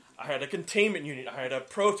Ecto-1. I had a containment unit. I had a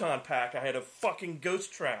proton pack. I had a fucking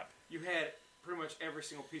ghost trap. You had pretty much every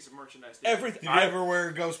single piece of merchandise. Everything. Did you ever wear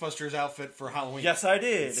a Ghostbusters outfit for Halloween? Yes, I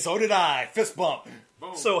did. So did I. Fist bump.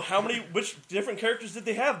 Boom. So which different characters did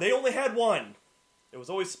they have? They only had one. It was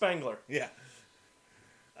always Spangler. Yeah.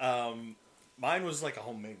 Mine was like a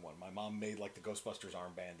homemade one. My mom made like the Ghostbusters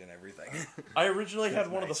armband and everything. I originally had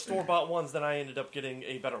one of the Nice. store-bought ones, then I ended up getting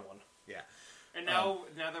a better one. Yeah. And now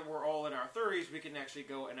that we're all in our 30s, we can actually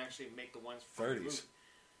go and actually make the ones for the 30s. movie.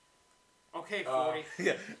 Okay, 40.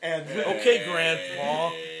 Yeah. And Okay,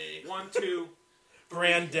 Grandpa. 1, 2.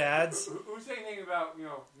 Granddads. Who's saying anything about,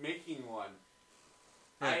 making one?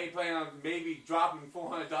 I ain't planning on maybe dropping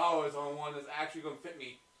 $400 on one that's actually going to fit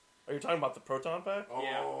me. Are you talking about the proton pack? Oh,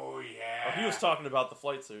 yeah. Oh, he was talking about the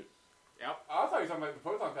flight suit. Yep. I thought you were talking about the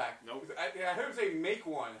proton pack. Nope. I heard him say make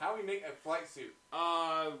one. How do we make a flight suit?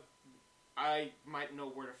 I might know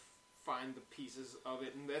where to find the pieces of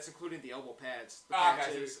it, and that's including the elbow pads, the Ah,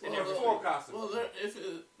 patches, okay. and Well, everything. full costume. Well,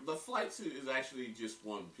 the flight suit is actually just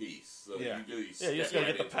one piece. So Yeah. you Yeah, you just step gotta right get the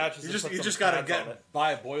into it. patches. you and just put you some just gotta pads on it.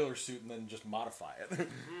 buy a boiler suit and then just modify it.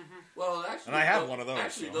 Well, actually, And I have one of those,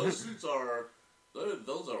 Actually, so. those suits are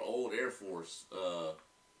those are old Air Force.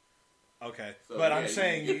 Okay, So, but yeah, I'm you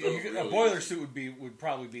saying can get those a really boiler easy. suit would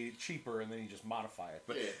probably be cheaper, and then you just modify it.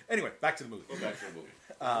 But Yeah. anyway, back to the movie. Go back to the movie.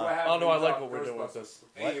 What Oh happens no, I when like we what we're talk doing with Ghostbusters? this.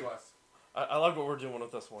 Any of us. I like what we're doing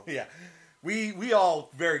with this one. Yeah, we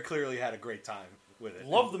all very clearly had a great time with it.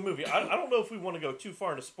 Love the movie. I don't know if we want to go too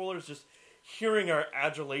far into spoilers. Just hearing our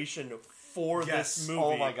adulation for Yes. this movie.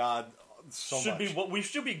 Oh my god, so should much. be what we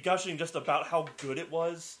should be gushing just about how good it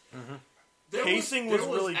was. There Pacing was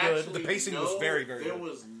really good. actually The pacing was very, very There good.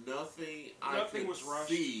 was nothing I Nothing could was rushed.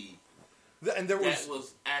 see And there that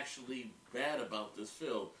was actually bad about this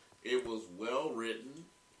film. It was well written.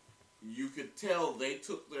 You could tell they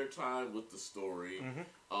took their time with the story.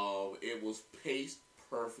 It was paced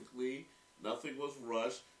perfectly. Nothing was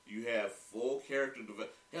rushed. You have full character development.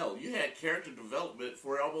 Hell, you had character development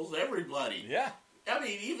for almost everybody. yeah. I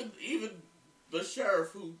mean, even the sheriff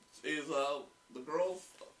who is the girl's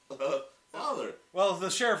father. Well, the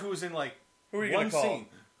sheriff who was in like Who are you one gonna call? scene.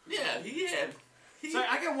 Yeah, he had. So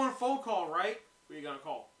I got one phone call, right? Who are you gonna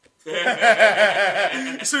call?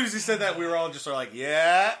 As soon as he said that, we were all just sort of like,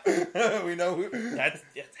 yeah, we know who. That's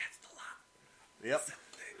the lot. Yep.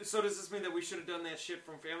 So does this mean that we should have done that shit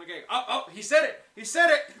from Family Guy? Oh, he said it! He said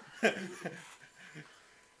it!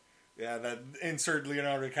 Yeah, that insert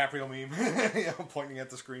Leonardo DiCaprio meme, pointing at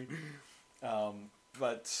the screen.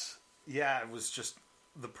 But yeah, it was just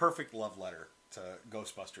the perfect love letter to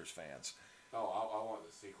Ghostbusters fans. Oh, I want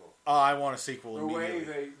the sequel. I want a sequel The way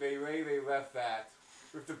immediately. they left that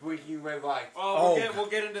with the blinking red light. Oh, Oh, we'll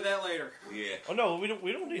get into that later. Yeah. Oh no, we don't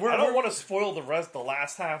need. We're- I don't we're- want to spoil the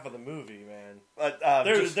last half of the movie, man.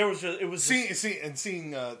 Just It was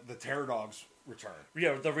seeing the Terror Dogs return,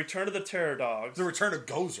 yeah, the return of the Terror Dogs. the return of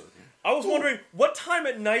Gozer. I was wondering what time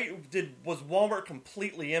at night was Walmart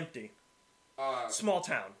completely empty? Small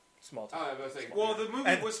town. I was about to say. Well, the movie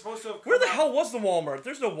And was supposed to have come Where the out- hell was the Walmart?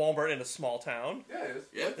 There's no Walmart in a small town. Yeah, it is.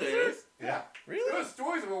 Yes, there is. Yeah. Really? There were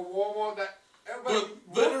stories of a Walmart that everybody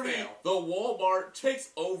But literally, worked the Walmart takes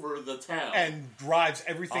over the town. And drives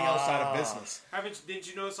everything else out of business. Didn't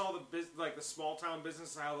you notice all the small town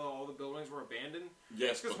business, how all the buildings were abandoned?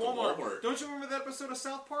 yes, Because but Walmart. Don't you remember that episode of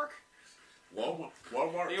South Park? Walmart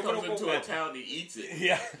They comes open up into Walmart. a town and eats it.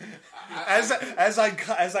 Yeah, as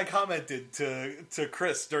I commented to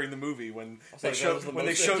Chris during the movie when That they was showed the when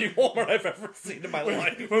they most showed empty Walmart I've ever seen in my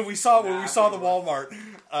life. when we saw Nah, the Walmart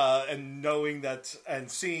and knowing that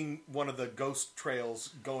and seeing one of the ghost trails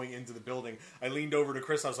going into the building, I leaned over to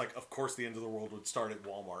Chris. I was like, "Of course, the end of the world would start at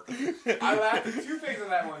Walmart." I laughed at two things on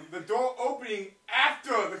that one. The door opening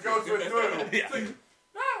after the ghost went through. Yeah. It's like,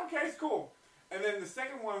 okay, it's cool. And then the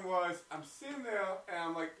second one was, I'm sitting there and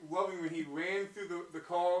I'm like loving when he ran through the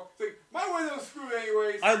car. It's like, my window's screwed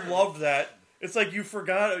anyways. I loved that It's like you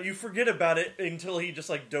forget about it until he just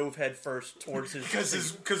like dove head first towards his because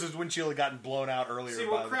his windshield had gotten blown out earlier. See,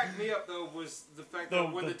 what cracked me up though was the fact The-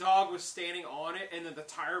 that when the- the dog was standing on it, and then the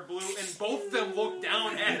tire blew, and both of them looked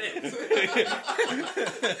down at it.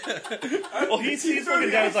 Well, he's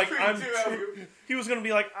looking down. He's like, he was gonna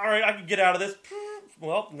be like, all right, I can get out of this.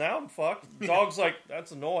 Well, now I'm fucked. Dog's like,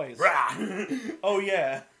 that's a noise. Oh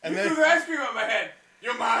yeah. And You then threw the ice cream on my head.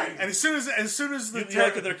 You're mine. and as soon as the You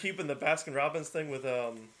like that they're keeping the Baskin Robbins thing with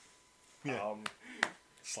Slimer,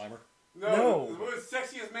 No. The world's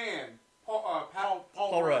sexiest man. Paul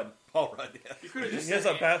Rudd. Paul Rudd, yeah. You could have just He has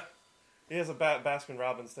said he has a Baskin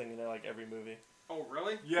Robbins thing in like every movie. Oh,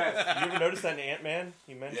 really? Yes. You ever notice that in Ant-Man?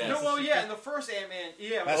 He mentions Yes. No, this well, shit. yeah, in the first Ant-Man,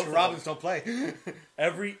 yeah. Both Baskin of Robbins don't play.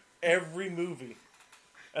 every movie,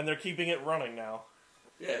 and they're keeping it running now.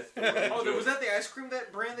 Yes. Oh, was that the ice cream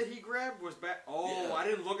brand that he grabbed? Was back? Oh, Yeah. I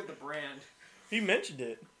didn't look at the brand. He mentioned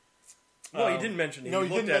it. No, he didn't mention it. no, he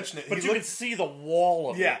looked didn't at mention it. But He you looked- could see the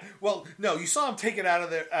wall of Yeah. it. Well, no, you saw him take it out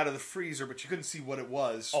of the freezer, but you couldn't see what it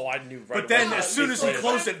was. Oh, I knew right but then, away. as soon as he Right.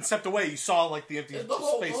 closed it and stepped away, you saw like the empty And the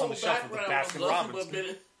whole space on the shelf with the background Baskin was Robbins.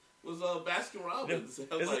 nothing but was Baskin Robbins.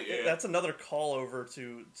 I was Isn't- like, yeah. That's another call over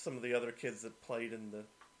to some of the other kids that played in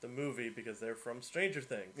the movie because they're from Stranger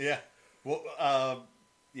Things. Yeah. Well,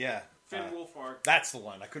 yeah. Finn Wolfhard, That's the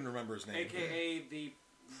one. I couldn't remember his name. a.k.a. the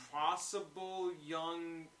possible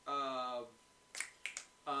young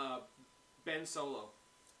Ben Solo.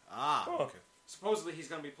 Ah, Oh. okay. Supposedly he's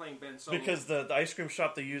going to be playing Ben Solo. Because the ice cream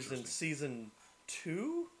shop they used in season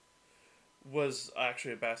 2 was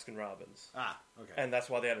actually a Baskin Robbins. Ah, okay. And that's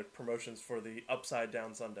why they had promotions for the Upside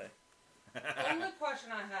Down Sundae. The only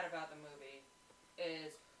question I had about the movie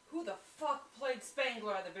is who the fuck played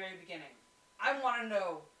Spangler at the very beginning? I want to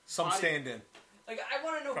know. Some stand-in. Like, I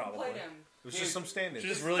want to know Probably. who played him. It was just some stand-in. She's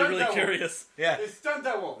just It's really, stunt really double. curious. Yeah. It's stunt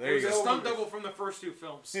double. There you He's go. a stunt double from the first two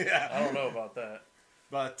films. Yeah. I don't know about that.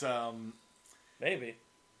 But Maybe.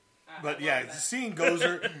 I But love yeah, that. seeing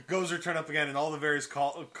Gozer turn up again and all the various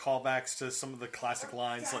callbacks to some of the classic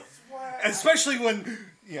lines, like, especially when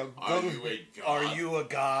Are you a god? Are you a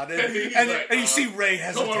god? He's And like, you see Ray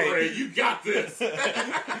hesitate. Come on, Ray, you got this. You're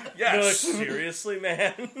like, Yes, seriously,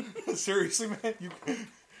 man? seriously, man.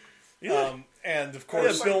 Yeah. And of Yeah,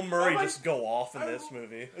 course, Bill Murray oh my- just go off in this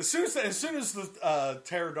movie. as soon as the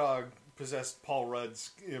terror dog possessed Paul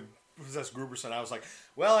Rudd's possessed Gruberson, I was like,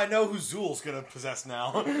 well, I know who Zool's gonna possess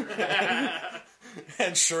now.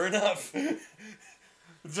 And sure enough,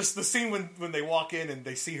 just the scene when they walk in and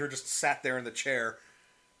they see her just sat there in the chair,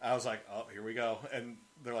 I was like, oh, here we go. And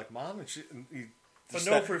they're like, Mom, and he But just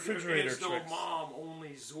no that- refrigerator There's no tricks. mom, only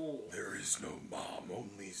Zool. There is no mom,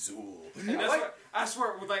 only Zool. And that's what, I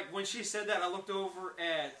swear, like when she said that, I looked over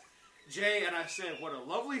at Jay and I said, "What a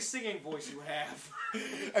lovely singing voice you have."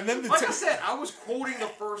 And then Like I said, I was quoting the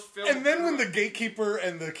first film. and then when the gatekeeper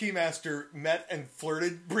and the keymaster met and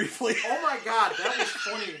flirted briefly, oh my god, that was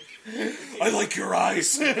funny. I like your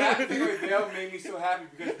eyes. That thing right there made me so happy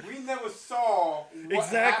because we never saw what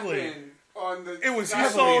Exactly. happened on the. It was You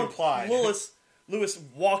heavily saw implied. Lewis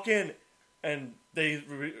walk in, and they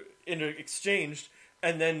exchanged,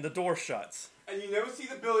 and then the door shuts. And you never see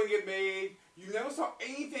the building get made. You never saw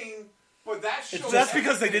anything but that show. That's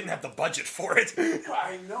because they didn't have the budget for it.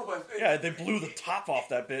 I know, but Yeah, they blew the top off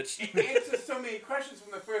that bitch. it answers so many questions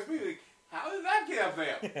from the first movie. Like, how did that get up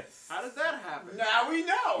there? How did that happen? Now we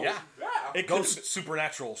know. Yeah. It could Ghost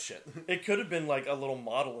supernatural shit. it could have been like a little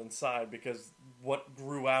model inside because what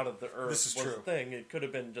grew out of the earth This is was true. the thing. It could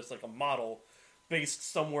have been just like a model based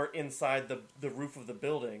somewhere inside the roof of the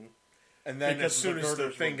building. And then Because as soon the as the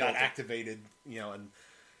girders thing were got built. activated, and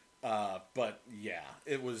but yeah,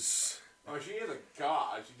 it was. Oh, she is a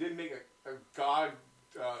god. She did make a god.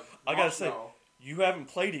 I gotta say, marshmallow. you haven't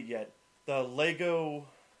played it yet. The Lego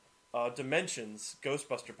Dimensions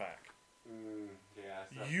Ghostbuster pack.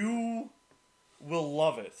 Yeah. So. You will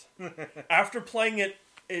love it. After playing it,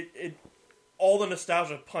 it all the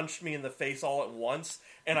nostalgia punched me in the face all at once,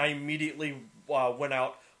 and I immediately went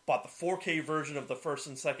out, bought the 4K version of the first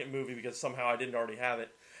and second movie because somehow I didn't already have it,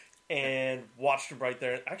 and watched them right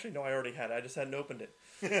there. Actually, no, I already had it. I just hadn't opened it.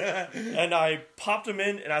 And I popped them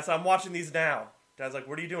in, and I said, I'm watching these now. Dad's like,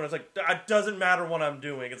 what are you doing? I was like, it doesn't matter what I'm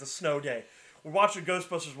doing. It's a snow day. We're watching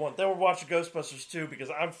Ghostbusters 1. Then we're watching Ghostbusters 2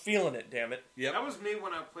 because I'm feeling it, damn it. Yep. That was me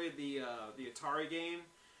when I played the Atari game.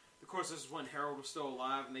 Of course, this is when Harold was still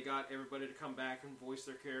alive, and they got everybody to come back and voice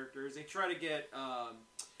their characters. They tried to get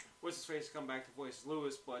what's his face to come back to voice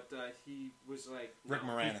Lewis, but he was like Rick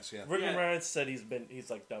no. Moranis, yeah. Rick Yeah. Moranis said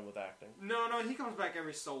he's like done with acting. No, he comes back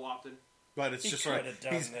every so often. But it's He just like coulda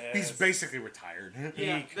done he's this. basically retired.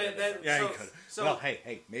 Yeah, Yeah, so, he could. So, Well,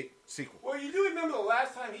 hey, mate, sequel. Well, you do remember the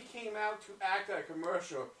last time he came out to act at a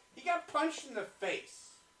commercial, he got punched in the face.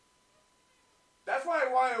 That's why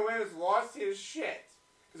Ryan Reynolds lost his shit.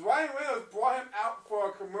 Because Ryan Reynolds brought him out for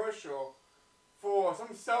a commercial for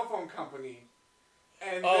some cell phone company.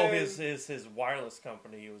 And then, his wireless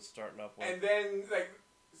company he was starting up with. And then, like,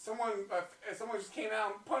 someone just came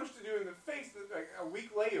out and punched the dude in the face like a week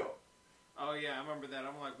later. oh yeah, I remember that.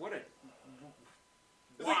 I'm like, what a...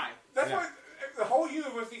 It's Why? like, that's Yeah. why the whole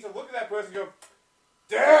universe needs to look at that person and go,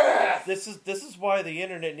 death! This is why the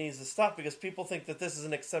internet needs to stop, because people think that this is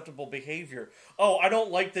an acceptable behavior. Oh, I don't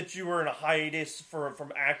like that you were in a hiatus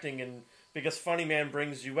from acting, and because Funny Man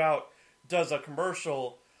brings you out, does a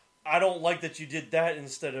commercial. I don't like that you did that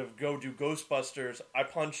instead of go do Ghostbusters, I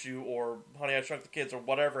Punch You, or Honey, I Shrunk the Kids, or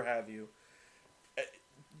whatever have you.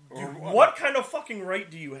 What kind of fucking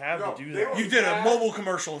right do you have No, to do they that? were- You did a mobile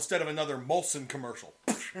commercial instead of another Molson commercial.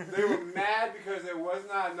 They were mad because there was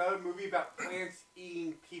not another movie about plants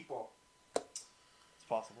eating people. It's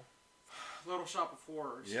possible. Little Shop of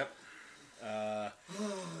Horrors. Yep. Oh,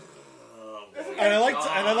 And I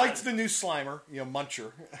liked God. the new Slimer,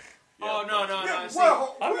 Muncher. Oh, no. Yeah, See,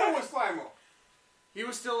 well, where was Slimer? he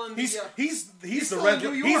was still in the... He's the still red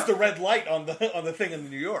in New he's York. the red light on the thing in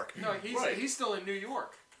New York. No, Right. he's still in New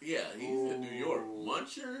York. Yeah, he's in New York.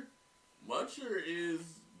 Muncher is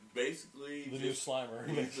basically The new just- Slimer.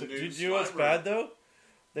 he's the new Did you know what's Slimer. bad though?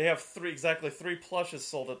 They have exactly three plushes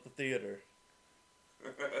sold at the theater.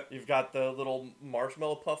 You've got the little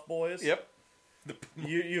marshmallow puff boys. Yep.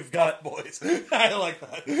 You've got Boys. I like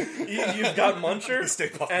that. you've got Muncher The Stay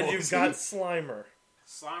Puft and Boys. you've got Slimer.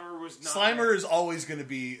 Slimer was not... Slimer is always going to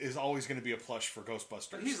be a plush for Ghostbusters.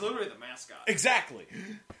 But he's literally the mascot. Exactly.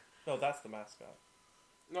 No, that's the mascot.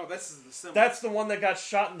 No, that's the symbol. That's the one that got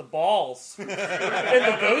shot in the balls, in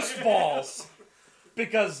the ghost balls,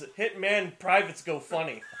 because Hitman privates go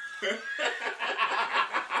funny.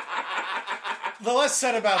 The less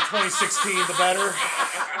said about 2016, the better.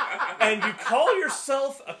 And you call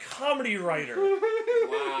yourself a comedy writer.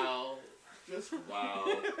 Wow. Just wow.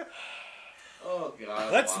 Oh,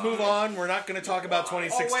 God. Let's wow. move on. We're not going to talk about Oh,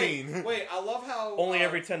 2016. wait, I love how... Only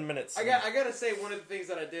every 10 minutes. I gotta say, one of the things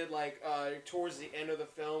that I did like towards the end of the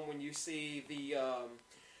film, when you see the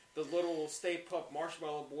little Stay Puft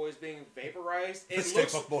Marshmallow Boys being vaporized, it Stay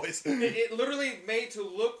looks Puft Boys. it literally made to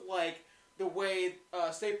look like the way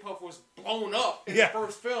Stay Puft was blown up in Yeah. the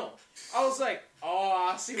first film. I was like, oh,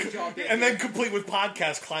 I see what y'all did. And here. then complete with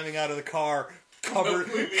podcast climbing out of the car, covered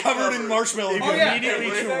Completely in covered. marshmallow. Oh, yeah. Immediately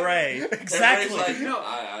to Everything. Ray. Exactly. Everybody's like, No.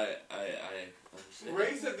 I understand.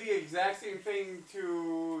 Ray said the exact same thing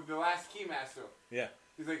to the last Keymaster. Yeah.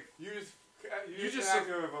 He's like, you just just an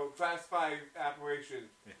actor of a Class 5 operation.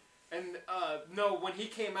 And no, when he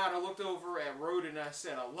came out, I looked over at Road and I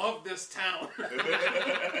said, I love this town.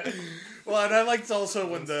 Well, and I liked also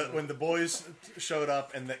when the boys showed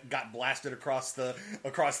up and got blasted across the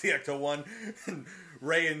Ecto-1, and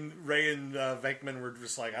Ray and Venkman were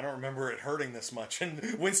just like, I don't remember it hurting this much,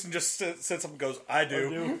 and Winston just said something, goes, I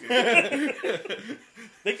do.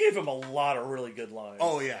 They gave him a lot of really good lines.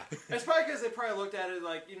 Oh yeah, It's probably because they probably looked at it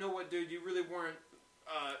like, you know what, dude, you really weren't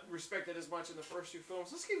respected as much in the first two films.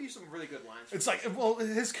 Let's give you some really good lines. it's like, well,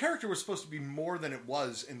 his character was supposed to be more than it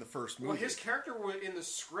was in the first movie. Well, his character in the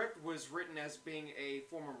script was written as being a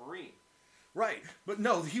former Marine. Right, but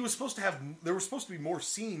no, he was supposed to have. There were supposed to be more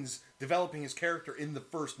scenes developing his character in the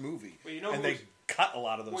first movie, Well, you know and who's- they cut a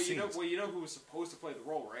lot of those Well, scenes. you know who was supposed to play the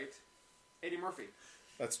role, right? Eddie Murphy.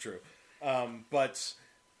 That's true, but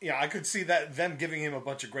yeah, I could see that them giving him a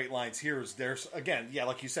bunch of great lines here. There's again, yeah,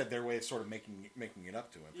 like you said, their way of sort of making it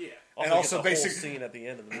up to him. Yeah. and also also the whole basic- scene at the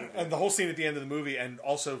end of the movie. And the whole scene at the end of the movie, and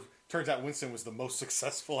also turns out Winston was the most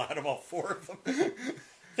successful out of all four of them.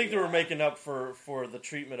 I think they were making up for the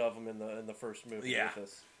treatment of him in the first movie. Yeah. With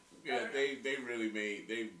this. Yeah, they really made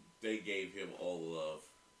they gave him all the love.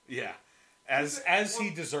 Yeah, as he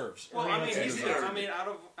deserves. Well, I mean, As he he's deserves.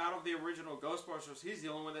 out of the original Ghostbusters, he's the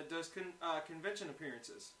only one that does convention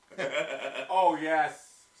appearances. Oh,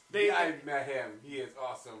 yes. They- I met him. He is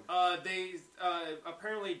awesome. They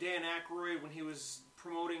apparently Dan Aykroyd, when he was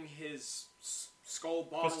promoting his Skull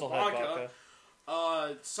Bottle Crystal Head Vodka,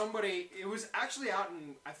 vodka. somebody, it was actually out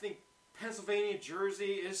in, I think, Pennsylvania,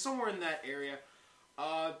 Jersey, is somewhere in that area,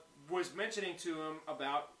 was mentioning to him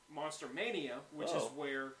about Monster Mania, which is Oh.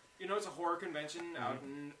 where, it's a horror convention out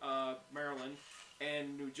in Maryland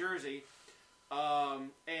and New Jersey,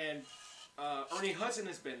 and Ernie Hudson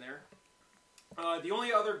has been there. The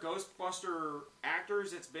only other Ghostbuster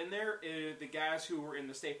actors that's been there is the guys who were in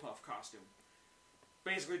the Stay Puft costume.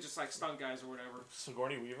 basically just like stunt guys or whatever.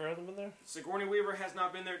 Sigourney Weaver hasn't been there? Sigourney Weaver has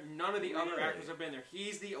not been there. None of the other Really? actors have been there.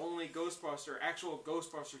 He's the only actual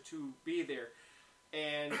Ghostbuster to be there.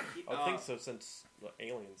 And he, I think so, since the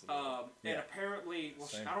Aliens. And Yeah. apparently, well,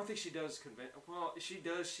 Same. I don't think she does well, she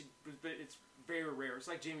does, but it's very rare. It's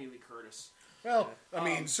like Jamie Lee Curtis. Well, I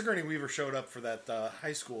mean, Sigourney Weaver showed up for that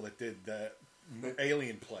high school that did the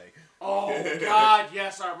Alien play, Oh, God,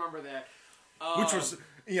 yes, I remember that. which was,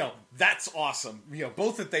 that's awesome.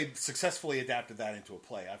 Both that they successfully adapted that into a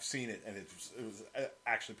play. I've seen it, and it was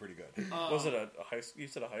actually pretty good. Was it a high school? You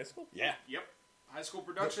said a high school? Yeah. Yep. High school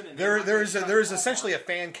production. And There is essentially a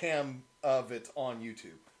fan cam of it on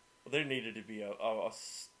YouTube. Well, there needed to be a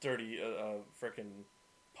sturdy frickin'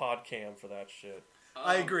 pod cam for that shit.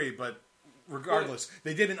 I agree, but regardless,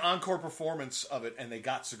 they did an encore performance of it, and they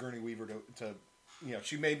got Sigourney Weaver to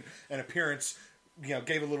she made an appearance,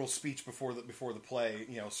 gave a little speech before the play,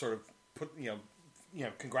 sort of put,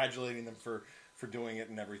 congratulating them for doing it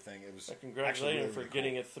and everything. It was Congratulating really, for really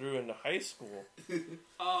getting it through into high school.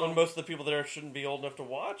 When most of the people there shouldn't be old enough to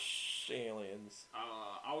watch Aliens.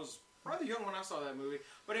 I was rather young when I saw that movie.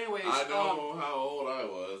 But anyways, I know how old I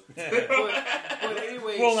was. but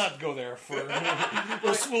anyways, We'll not go there for.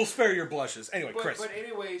 we'll spare your blushes. Anyway, Chris. But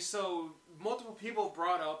anyway, so multiple people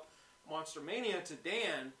brought up Monster Mania to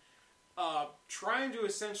Dan, trying to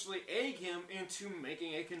essentially egg him into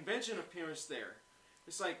making a convention appearance there.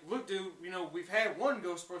 It's like, look, dude, we've had one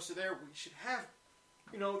Ghostbuster there. We should have,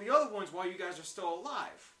 the other ones while you guys are still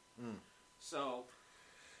alive. So,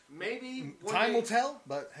 maybe Time will tell,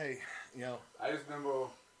 but hey, I just remember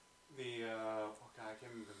the I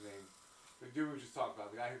can't remember his name. The dude we just talked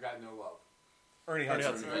about, the guy who got no love. Ernie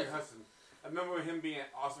Hudson. Ernie Hudson. I remember him being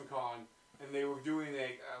at AwesomeCon, and they were doing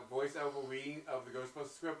a voiceover reading of the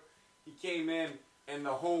Ghostbusters script. He came in, and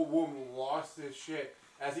the whole room lost his shit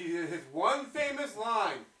as he did his one famous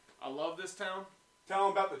line. I love this town. Tell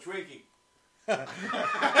him about the Twinkie.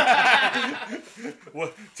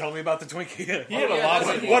 What? Tell me about the Twinkie. He had a lot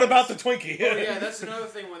that's of. What about the Twinkie? Oh yeah, that's another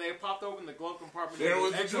thing. When they popped open the glove compartment, There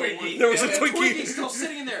was a exit Twinkie. one, There was a and Twinkie. Twinkie's still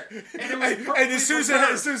sitting there, and it was And perfectly as soon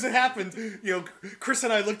preserved. as it happened, Chris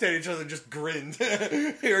and I looked at each other and just grinned.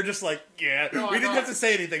 We were just like, yeah. No, we didn't no. have to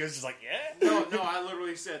say anything. It was just like, yeah. No, I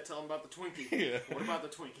literally said, "Tell him about the Twinkie." Yeah. What about the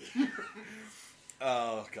Twinkie?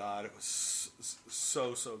 Oh, God. It was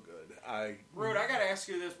so good. Rude, I gotta ask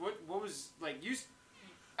you this: what was like you?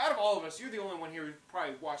 Out of all of us, you're the only one here who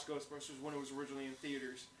probably watched Ghostbusters when it was originally in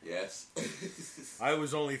theaters. Yes. I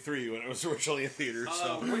was only 3 when it was originally in theaters,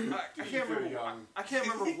 so. I can't remember. young. I can't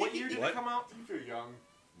remember what year did What? it come out. You feel young.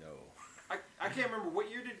 No. I can't remember what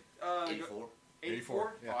year did. 84.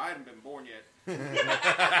 84? yeah. Oh, I hadn't been born yet.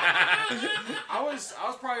 I was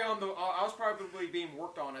probably I was probably being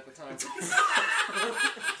worked on at the time.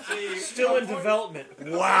 See, Still in development.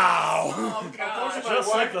 Wow! Oh God! Unfortunately,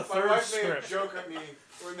 Just my like wife, the my third wife made script. a joke at me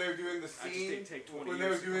when they were doing the I just scene, didn't take 20 when they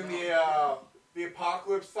were years. doing the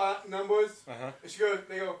apocalypse numbers. Uh-huh. And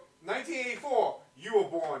they go, 1984, you were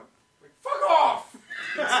born. Like, fuck off!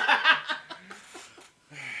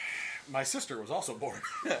 My sister was also born.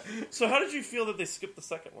 So how did you feel that they skipped the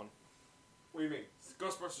second one? What do you mean?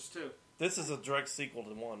 Ghostbusters 2. This is a direct sequel to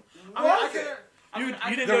one. Was it? You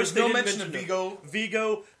didn't There was notice they no didn't mention of mention Vigo.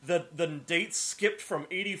 Vigo, the date skipped from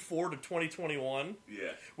 84 to 2021, Yeah.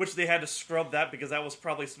 which they had to scrub that because that was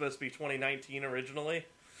probably supposed to be 2019 originally.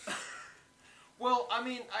 Well, I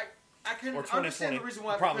mean, I can Or understand 2020. the reason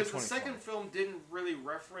why, Probably because the 2020. second film didn't really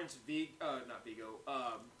reference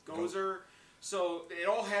Gozer, so it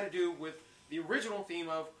all had to do with the original theme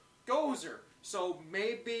of Gozer. So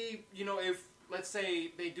maybe, if, let's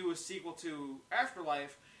say, they do a sequel to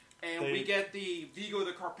Afterlife, and we get the Vigo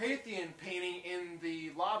the Carpathian painting in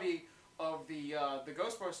the lobby of the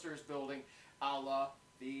Ghostbusters building, a la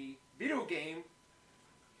the video game,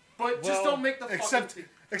 but just Well, don't make the fucking...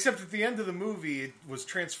 Except at the end of the movie, it was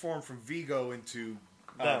transformed from Vigo into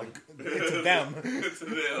Them. into them To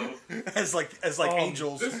them. as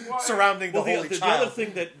angels This is why- surrounding the holy the child. other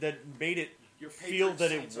thing that made it Your feel patron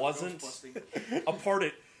that it saints of wasn't ghostbusting. a part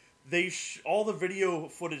of all the video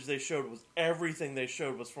footage they showed was everything they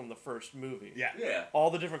showed was from the first movie. Yeah. Yeah.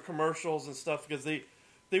 All the different commercials and stuff because they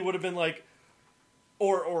would have been like,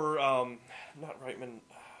 or not Reitman.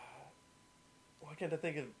 Why can't I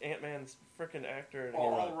think of Ant-Man's frickin' actor?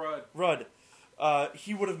 Paul Rudd. Rudd.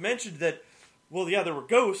 He would have mentioned that. Well, yeah, there were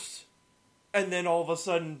ghosts, and then all of a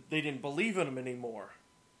sudden they didn't believe in them anymore.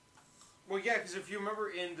 Well, yeah, because if you remember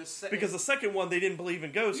in the Because the second one they didn't believe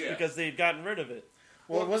in ghosts Yeah. because they had gotten rid of it.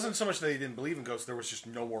 Well, it wasn't so much that they didn't believe in ghosts. There was just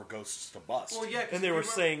no more ghosts to bust. Well, yeah, 'cause And they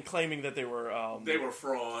if were you claiming that they were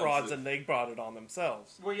frauds. and they brought it on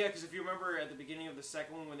themselves. Well, yeah, because if you remember at the beginning of the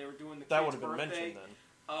second one when they were doing the That kid's would have been birthday, mentioned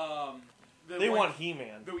then. the They one- want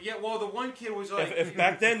He-Man. the one kid was like, If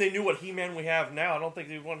back then they knew what He-Man we have now, I don't think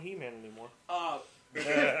they would want He-Man anymore. I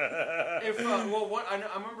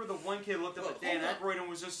remember the one kid looked up at Dan Aykroyd and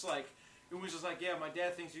was just like, yeah, my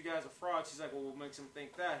dad thinks you guys are frauds. He's like, well, what makes him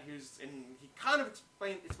think that? And he kind of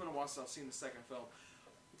explained. It's been a while since I've seen the second film.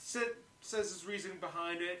 Says his reasoning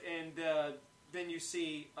behind it, and then you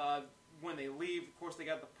see when they leave. Of course, they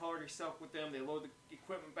got the party stuff with them. They load the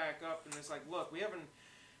equipment back up, and it's like, look, we haven't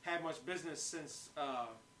had much business since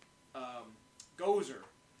Gozer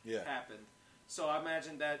happened. So I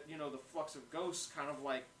imagine that the flux of ghosts kind of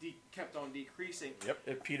like kept on decreasing. Yep,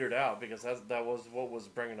 it petered out because that was what was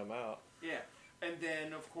bringing them out. Yeah, and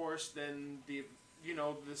then of course the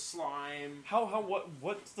slime.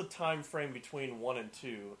 What's the time frame between 1 and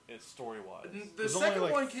 2 story wise? The was second only,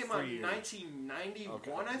 like, one came out 3 in years.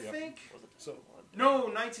 1991, I Yep. think. Was it So- one?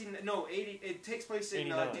 No, 80. It takes place in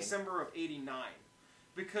 89. December of '89,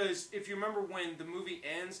 because if you remember when the movie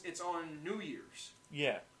ends, it's on New Year's,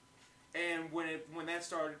 Yeah. and when that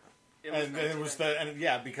started, it was And it was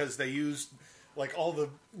because they used like all the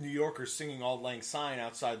New Yorkers singing "Auld Lang Syne"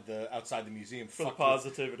 outside the museum For the fucked with-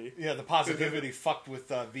 positivity. the positivity fucked with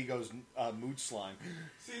Vigo's mood slime.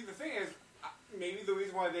 See, the thing is, maybe the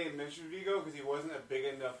reason why they didn't mention Vigo because he wasn't a big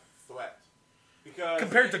enough threat. Because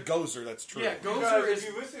Compared to Gozer, that's true. Yeah, because Gozer if is.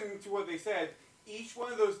 you listen to what they said, each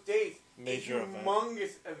one of those dates, Major a event.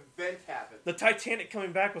 humongous event happened. The Titanic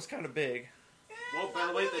coming back was kind of big. Well,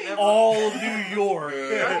 better late than never. All New York.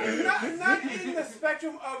 Not in the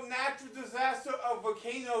spectrum of natural disaster of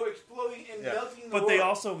volcano exploding and Yeah. melting the But world. they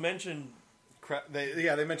also mentioned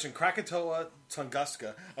They mentioned Krakatoa,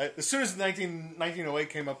 Tunguska. As soon as 1908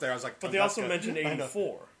 came up there, I was like, But they also Tunguska. mentioned I know.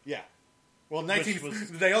 84. Yeah. Well, Which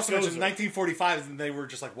was they also mentioned Gozer. 1945, and they were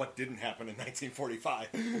just like, what didn't happen in 1945?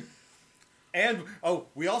 And,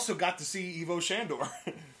 we also got to see Ivo Shandor.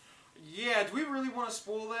 Yeah, do we really want to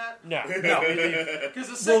spoil that? No. Because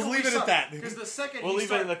the second leave it at that. Because the second We'll he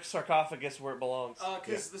leave it in the sarcophagus where it belongs.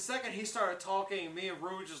 Because the second he started talking, me and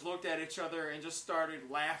Rue just looked at each other and just started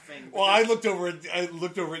laughing. Well, I looked over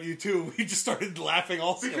at you too. We just started laughing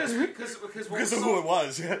also because because of who it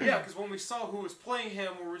was. Yeah, because when we saw who was playing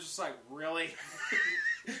him, we were just like, really?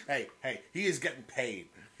 Hey, he is getting paid.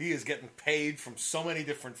 He is getting paid from so many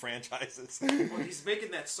different franchises. Well, he's making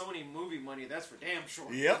that Sony movie money. That's for damn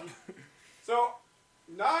sure. Yep. So,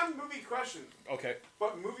 non-movie question, Okay.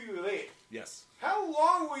 but movie-related. Yes. How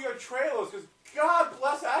long were your trailers? Because, God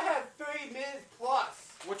bless it, I had 30 minutes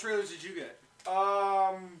plus. What trailers did you get?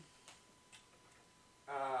 Bunch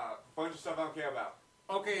of stuff I don't care about.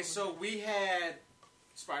 Okay, so we had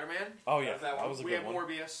Spider-Man. Oh, yeah. That's that That one. was a We good had one.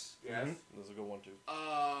 Morbius. Yes. That was a good one, too.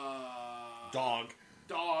 Dog.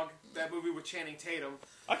 Dog. That movie with Channing Tatum.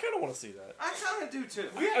 I kind of want to see that. I kind of do too.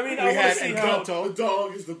 I mean, We I want had to see how... Encanto. The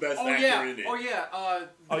dog is the best Oh actor yeah. in it. Oh yeah. Oh,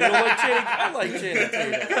 you don't like Channing? I like Channing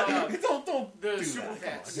Tatum. Don't The do Super that.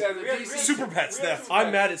 Pets. Yeah, The we had- DC Super Pets, we had Steph. Super I'm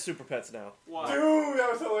Pets. mad at Super Pets now. What? Dude, that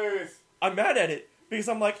was hilarious. I'm mad at it because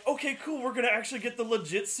I'm like, okay, cool, we're going to actually get the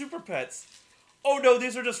legit Super Pets. Oh, no,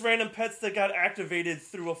 these are just random pets that got activated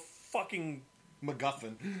through a fucking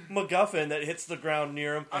MacGuffin. MacGuffin that hits the ground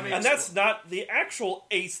near him. I mean, and that's not the actual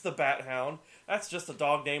Ace the Bat Hound. That's just a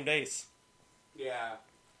dog named Ace. Yeah.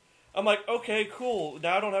 I'm like, okay, cool.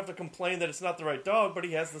 Now I don't have to complain that it's not the right dog, but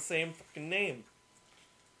he has the same fucking name.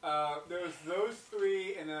 There was those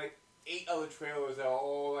three and then like 8 other trailers that are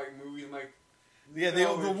all like movies. I'm like, Yeah, the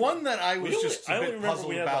one that I was We only- just I a only bit remember puzzled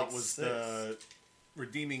we had, about like, was 6. the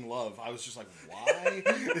Redeeming Love. I was just like, why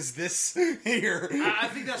is this here? I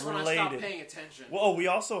think that's when I stopped Related. paying attention. Well, we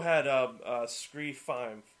also had Scream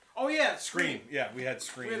 5. Oh yeah, Scream. Scream. Yeah, we had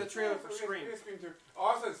Scream. We had the trailer for we Scream. had Scream 2.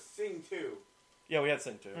 Also, Sing 2. Yeah, we had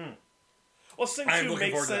Sing 2. Well, Sing I am 2 looking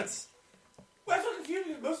makes forward to that. sense. Well, that's so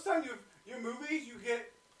confusing. Most of the time, your movies, you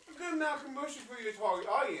get a good amount of commercials for your target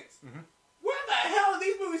audience. Where the hell did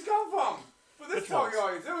these movies come from? For this Which target ones?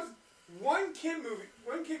 audience, there was one kid movie,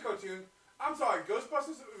 one kid cartoon. I'm sorry,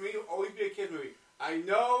 Ghostbusters will always be a kid movie. I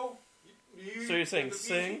know. You, So you're saying the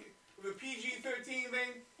Sing? The PG-13 thing,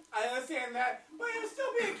 I understand that, but it would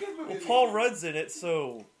still be a kid movie. Well, Paul Rudd's in it,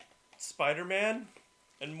 so Spider-Man?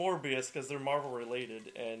 And Morbius, because they're Marvel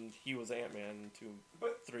related, and he was Ant-Man in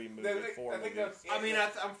 3 movies, 4 movies. I mean,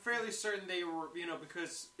 I'm fairly certain they were,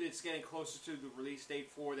 because it's getting closer to the release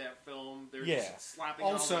date for that film. They're just slapping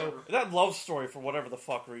Also, on whatever. That love story, for whatever the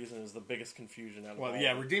fuck reason, is the biggest confusion out of all Well, of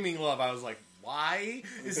yeah, it. Redeeming Love. I was like, why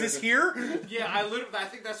is this here? Yeah, I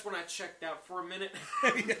think that's when I checked out for a minute.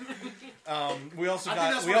 We also I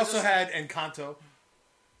think that's we what I also just- had Encanto.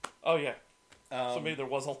 Oh, yeah. So maybe there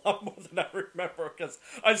was a lot more than I remember, because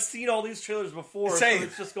I've seen all these trailers before, Same. so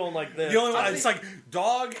it's just going like this. The only one, it's like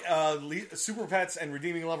Dog, Super Pets, and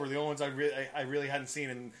Redeeming Love were the only ones I really hadn't seen.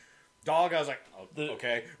 And Dog, I was like,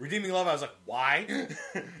 okay. Redeeming Love, I was like, why? I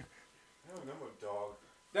don't remember Dog.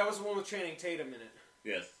 That was the one with Channing Tatum in it.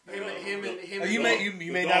 Yes. Him and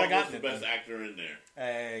You may not have gotten the it. best Then. actor in there.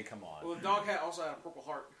 Hey, come on. Well, the dog also had a Purple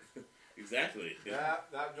Heart. Exactly. Yeah,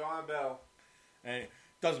 not John Bell. Hey,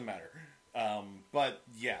 doesn't matter. But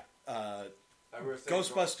yeah, I would say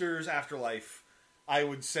Ghostbusters Afterlife. I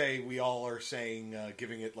would say we all are saying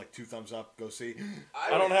giving it like 2 thumbs up. Go see. I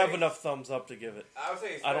don't have enough thumbs up to give it. I would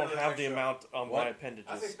say I don't spend have an the extra. amount on What? my appendages.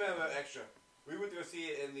 I say spend a little extra. We went to go see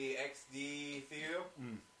it in the XD theater.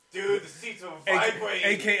 Dude, the seats were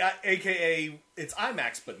vibrating. AKA, it's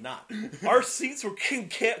IMAX, but not. Our seats were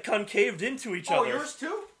concaved into each Oh, other. yours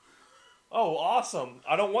too? Oh, awesome.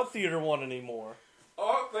 I don't want Theater 1 anymore.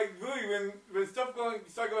 Oh, like really, when stuff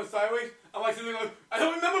started going sideways, I'm like sitting there going, I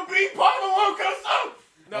don't remember being part of a roller coaster.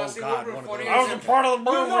 No, Oh, see, God, what one would of funny those. I is was a part of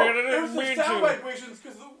the movie and I it didn't was mean the sound to. vibrations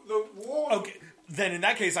because the walls. Okay, then in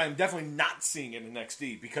that case, I'm definitely not seeing it in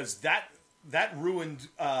XD because that ruined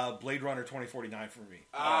Blade Runner 2049 for me.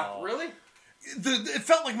 really? It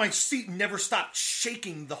felt like my seat never stopped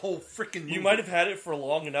shaking the whole freaking movie. You might have had it for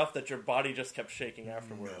long enough that your body just kept shaking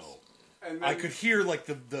afterwards. No. And then I could hear like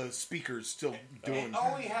the speakers still doing. It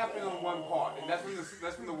only happened on one part, and that's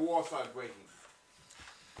when the wall started breaking.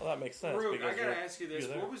 Well, that makes sense. Rude, I because gotta you're- ask you this: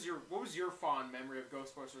 you're there. what was your fond memory of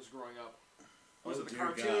Ghostbusters growing up? Was Oh, it the dear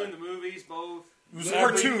cartoon, God. the movies, both? It was the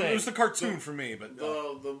Everything. cartoon. It was the cartoon for me, but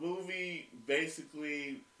The movie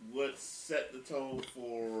basically what set the tone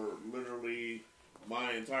for literally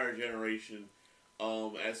my entire generation.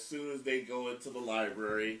 As soon as they go into the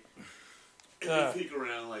library and they peek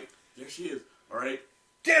around, like there she is. All right,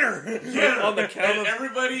 get her. On the count and of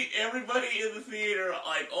everybody in the theater,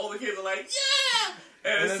 like all the kids are like, yeah.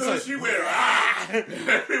 And And as it's soon as like, she went,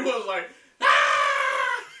 everyone's like,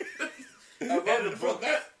 ah. And from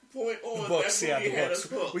that point on, The books, that yeah, movie the had books.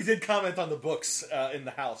 us hooked. We did comment on the books in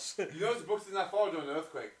the house, You know, the books did not fall during the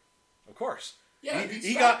earthquake. of course. Yeah, he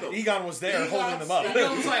Egon, stacked them. Egon was there holding them up.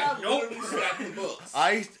 Egon was like, nope. Literally stacked the books.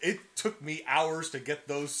 It took me hours to get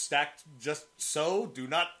those stacked just so. Do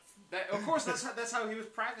not. Of course, that's how he was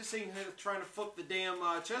practicing trying to flip the damn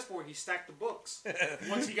chessboard. He stacked the books.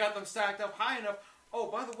 Once he got them stacked up high enough. Oh,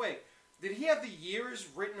 by the way, did he have the years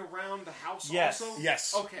written around the house Yes. also?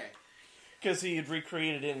 Yes. Okay. because he had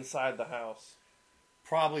recreated it inside the house.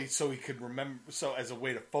 Probably so he could remember. So as a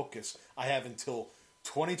way to focus, I have until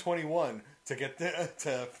 2021 to get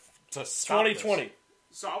to stop 2020. this.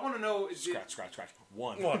 So I want to know. Scratch.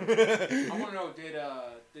 One. One. I want to know.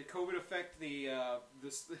 Did COVID affect the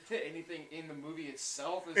anything in the movie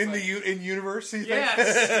itself? It's In like, in universe, you think?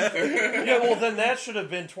 yes. Yeah, well, then that should have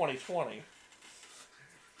been 2020.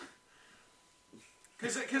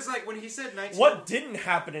 Because like when he said 19. What didn't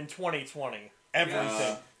happen in 2020?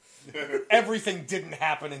 Everything. Everything didn't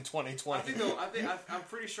happen in 2020. I think though. I'm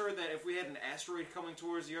pretty sure that if we had an asteroid coming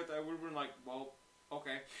towards the Earth, I would have been like, well,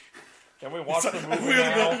 okay. Can we watch the we movie would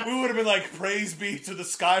now? have been like, praise be to the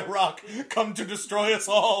sky rock, come to destroy us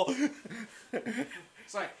all.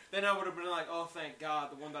 It's like then I would have been like, oh, thank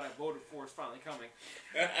God, the one that I voted for is finally coming.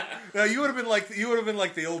 No, you would have been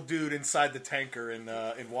like the old dude inside the tanker in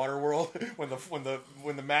Waterworld when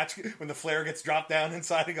the flare gets dropped down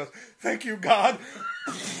inside and goes, thank you God.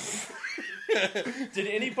 Did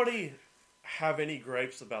anybody have any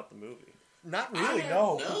gripes about the movie? Not really,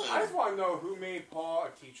 no. I just want to know who made Paul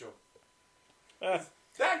a teacher. Uh,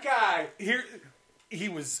 That guy. Here, he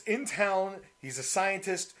was in town. He's a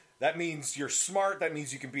scientist. That means you're smart. That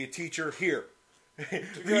means you can be a teacher. Here,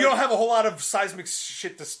 you don't have a whole lot of seismic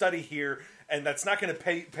shit to study here, and that's not going to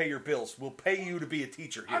pay your bills. We'll pay you to be a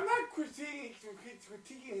teacher here. I'm not critiquing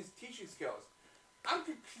his teaching skills. I'm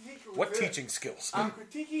critiquing What teaching skills? I'm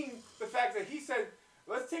critiquing the fact that he said,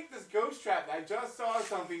 let's take this ghost trap that I just saw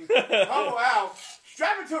something tumble out,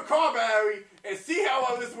 strap it to a car battery, and see how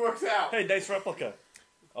well this works out. hey, nice replica.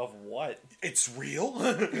 Of what? It's real.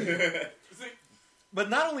 It's like, But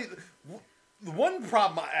not only the one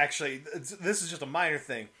problem, actually, this is just a minor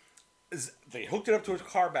thing, is they hooked it up to a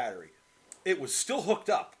car battery. It was still hooked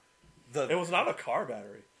up. It was not a car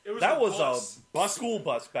battery. It was that a was bus. a school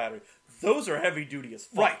bus battery. Those are heavy duty as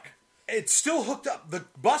fuck. Right. It's still hooked up. The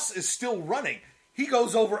bus is still running. He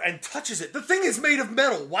goes over and touches it. The thing is made of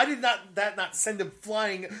metal. Why did that not send him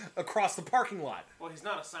flying across the parking lot? Well, he's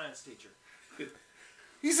not a science teacher.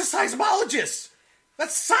 He's a seismologist.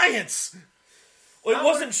 That's science. Well, it I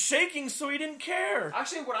wasn't shaking, so he didn't care.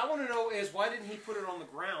 Actually, what I want to know is why didn't he put it on the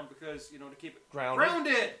ground? Because, to keep it Grounded.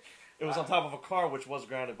 grounded. It was on top of a car, which was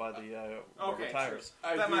grounded by the rubber Okay, tires.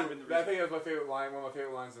 I That do. might have been the I think that was my favorite line. One of my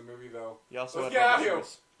favorite lines in the movie, though. You also Let's had get out rubber of here.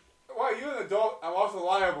 shoes. Why, you're an adult. I'm also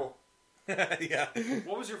liable. Yeah.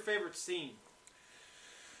 What was your favorite scene?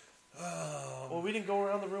 Well, we didn't go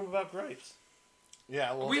around the room about grapes.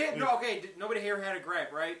 Yeah. Well, Nobody here had a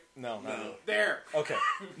gripe, right? no. There. Okay.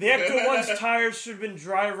 The Ecto 1's tires should have been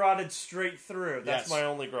dry rotted straight through. That's Yes. my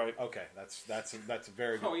only gripe. Okay. That's a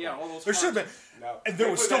very good. Oh yeah, point. all those. There should have cars. been. No. And there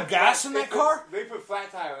They was put still that gas flat- in they that put- car? They put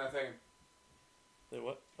flat tire on that thing. They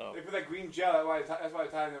what? Oh. They put that green gel. That's why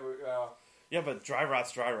the tire never. Yeah, but dry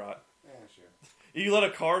rot's dry rot. Yeah, sure. You let a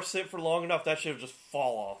car sit for long enough, that should just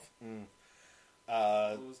fall off.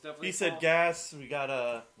 It was definitely He said false. gas. We got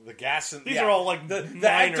The gas and These yeah. are all like the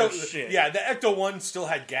minor Ecto, shit. Yeah, the Ecto 1 still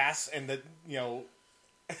had gas, and that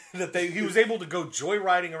he was able to go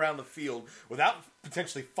joyriding around the field without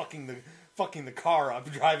potentially fucking the car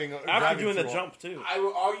up driving after doing the through all- jump too. I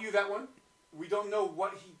will argue that one. We don't know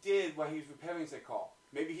what he did while he was repairing said car.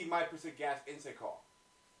 Maybe he might put some gas in said car.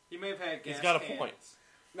 He may have had gas. He's got a cans. point.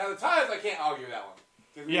 Now the tires, I can't argue that one.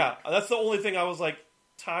 'Cause Yeah, that's the only thing I was like,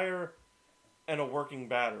 tire and a working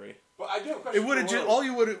battery. But I do have a It question. would have for just Will.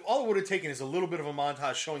 all it would have taken is a little bit of a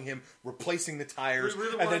montage showing him replacing the Do tires. we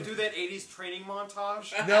really and want then, to do that '80s training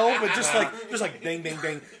montage? No, but just like bang bang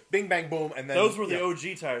bang, bing bang boom, and then Those were the yeah.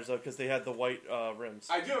 OG tires though, because they had the white rims.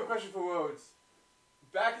 I do have a question for Rhodes.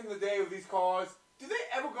 Back in the day with these cars, did they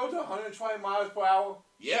ever go to 120 miles per hour?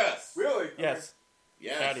 Yes. Really? Yes,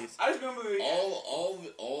 Yes. caddies. I just remember the.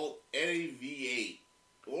 All any V8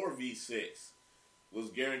 or V6 was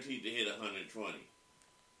guaranteed to hit 120.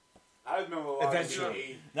 I just remember a lot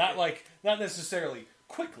Eventually, of not necessarily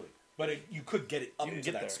quickly, but you could get it up You can to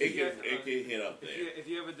get that there. speed. It can hit up there. If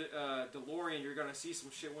you have a DeLorean, you're gonna see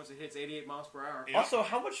some shit once it hits 88 miles per hour. Also,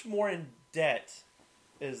 how much more in debt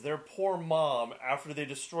is their poor mom after they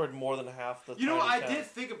destroyed more than half the? You know, tiny I town? did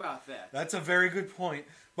think about that. That's a very good point,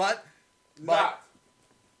 but not.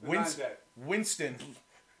 Winston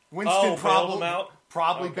Oh, bailed them out?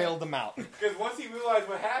 probably Okay. bailed them out. Because once he realized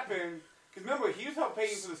what happened, because remember, he was helping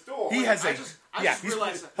paying for the store. He has I a just he's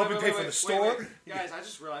realized. helping wait, pay wait, for wait, the store. wait. Guys, I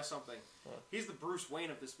just realized something. He's the Bruce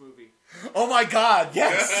Wayne of this movie. Oh my God!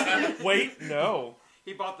 Yes. Wait, no,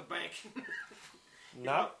 He bought the bank.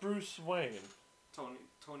 not Bruce Wayne.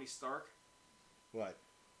 Tony Stark. What?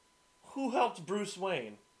 Who helped Bruce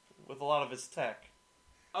Wayne with a lot of his tech?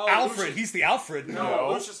 Oh, Alfred. Lucius, He's the Alfred. no,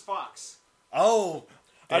 No. Lucius Fox. Oh.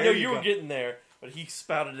 I know there you were go. getting there, but he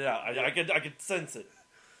spouted it out. I could sense it.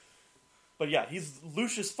 But yeah, he's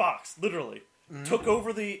Lucius Fox. Literally took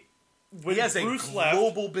over the when He has Bruce a left.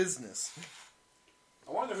 global business.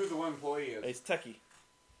 I wonder who the one employee is. He's techie.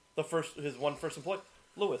 His first employee,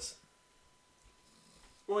 Lewis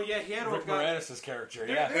Well, yeah, he had to Rick have got. Moranis' character.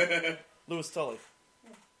 Yeah. Tully.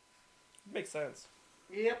 Makes sense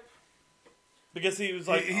Yep. because he was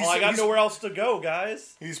like, He's- "Oh, I got he's- nowhere else to go,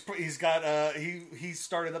 guys." He's got he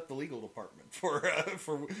started up the legal department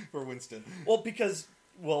for Winston.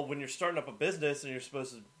 Well, when you're starting up a business and you're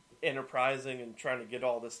supposed to enterprising and trying to get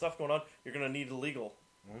all this stuff going on, you're going to need a legal.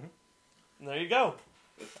 And there you go.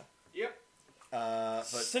 Yep. But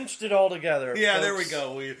Cinched it all together. yeah, there we folks.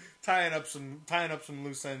 go. We tying up some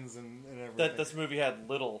loose ends and everything. That this movie had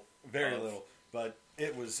little. Very of. little, but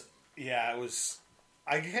it was. Yeah, it was.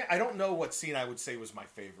 I don't know what scene I would say was my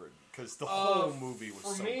favorite because the whole movie was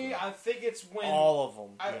For so me, good. I think it's when All of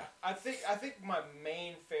them. I think my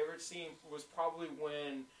main favorite scene was probably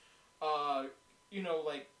when,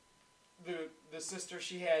 like the sister,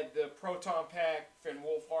 she had the proton pack, and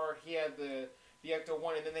Wolfhard, he had the Ecto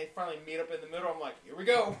 1, and then they finally meet up in the middle. I'm like, here we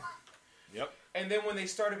go. Yep. And then when they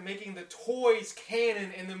started making the toys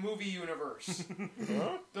canon in the movie universe,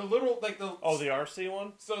 Huh? the little like the The RC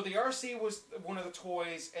one? so the RC was one of the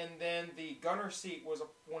toys, and then the gunner seat was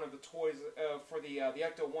one of the toys for the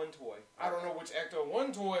Ecto 1 toy. I don't know which Ecto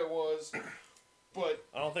 1 toy it was, but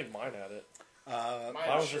I don't think mine had it. mine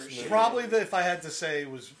I was sure just should. Probably if I had to say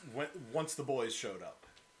was once the boys showed up,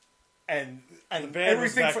 and The band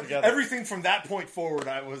was back together. everything from that point forward,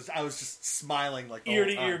 I was just smiling like the Ear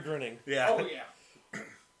whole to ear time. grinning. Yeah. Oh yeah.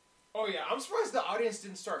 Oh yeah, I'm surprised the audience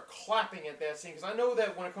didn't start clapping at that scene, because I know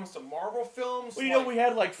that when it comes to Marvel films, Well, you know, we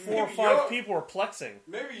had like 4 or 5 people were plexing.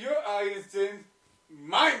 Maybe your audience didn't.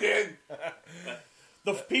 Mine did.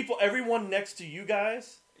 The people, everyone next to you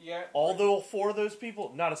guys, yeah, all the 4 of those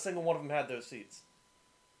people, not a single one of them had those seats.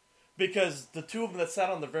 Because the 2 of them that sat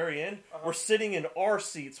on the very end were sitting in our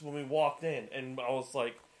seats when we walked in. And I was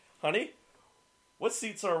like, honey, what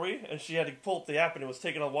seats are we? And she had to pull up the app, and it was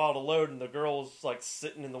taking a while to load, and the girl was like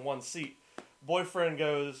sitting in the one seat. Boyfriend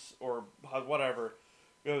goes, or whatever,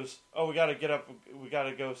 goes, oh, we gotta get up, we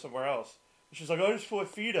gotta go somewhere else. And she's like, oh, just put my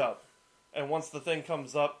feet up. And once the thing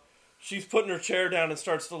comes up, she's putting her chair down and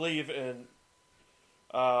starts to leave, and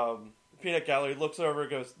Peanut Gallery looks over and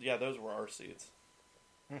goes, yeah, those were our seats.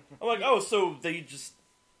 I'm like, oh, so they just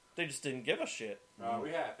didn't give a shit.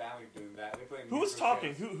 We had a family doing that. They played Who was musical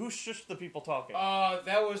talking? chairs. Who shushed the people talking?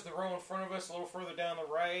 that was the row in front of us, a little further down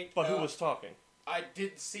the right. But who was talking? I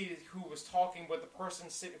didn't see who was talking, but the person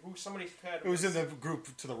who somebody had. It was in the group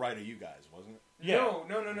to the right of you guys, wasn't it? Yeah. No.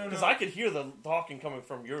 Because I could hear the talking coming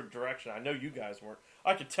from your direction. I know you guys weren't.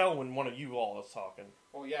 I could tell when one of you all was talking.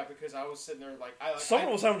 Well, yeah, because I was sitting there like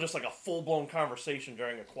Someone was having just like a full blown conversation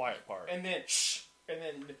during a quiet part. and then shh, and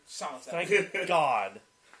then silence. Thank God.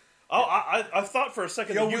 Oh, I thought for a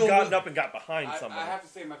second Yo, that you Will, gotten up and got behind I somebody. have to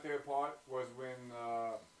say my favorite part was when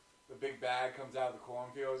the big bag comes out of the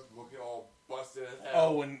cornfields looking all busted as hell.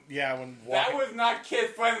 Oh, when That was not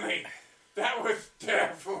kid friendly. That was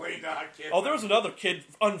definitely not kid. Oh, there was another kid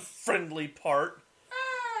unfriendly part.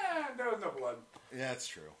 There was no blood. yeah, that's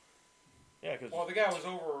true. Yeah, because Well, the guy was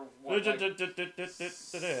over. What, like,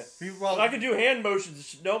 Well, I can do hand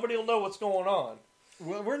motions. Nobody will know what's going on.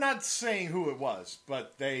 well, we're not saying who it was,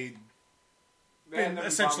 but they They had been nothing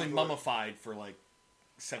essentially wrong with mummified for like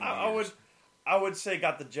 70 I years. I would say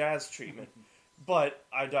got the jazz treatment, but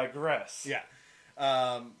I digress. Yeah.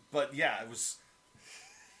 But yeah, it was.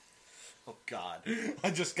 Oh God!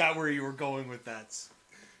 I just got where you were going with that.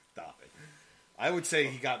 Stop it. I would say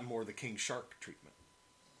he got more the King Shark treatment.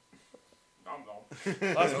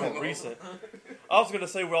 That's more recent. I was going to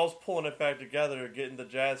say, well, I was pulling it back together, getting the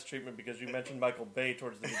jazz treatment because you mentioned Michael Bay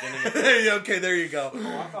towards the beginning. Of Okay, there you go.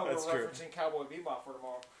 I thought That's we were true. referencing Cowboy Bebop for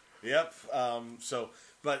tomorrow. Yep.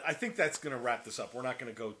 But I think that's going to wrap this up. We're not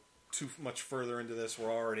going to go too much further into this.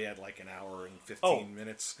 We're already at like an hour and 15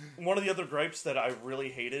 minutes. One of the other gripes that I really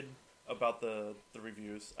hated about the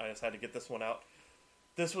reviews, I just had to get this one out.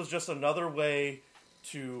 This was just another way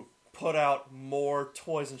to put out more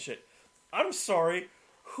toys and shit. I'm sorry,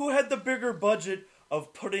 who had the bigger budget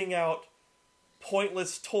of putting out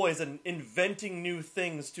pointless toys and inventing new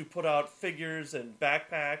things to put out figures and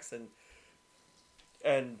backpacks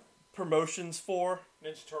and promotions for?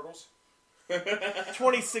 Ninja Turtles.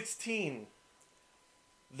 2016.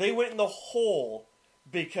 They went in the hole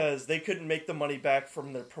because they couldn't make the money back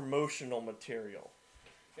from their promotional material.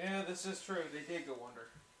 Yeah, this is true. They did go under.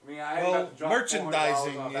 I mean, I Well, had to drop $400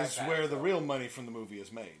 merchandising on is backpacks, where the so. real money from the movie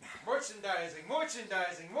is made. Merchandising.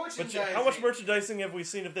 But how much merchandising have we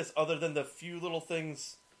seen of this other than the few little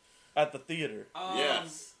things at the theater?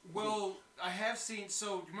 Yes. Well, I have seen.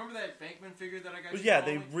 So, do you remember that Bankman figure that I got? Well, you yeah,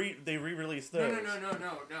 following? they re-released those.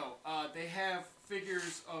 No. They have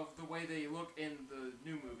figures of the way they look in the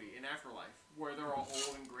new movie in Afterlife, where they're all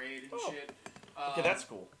old and grayed and Oh. shit. Okay, that's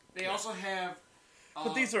cool. They also have.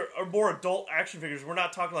 But these are more adult action figures. We're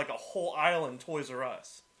not talking like a whole aisle in Toys R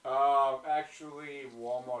Us. Actually,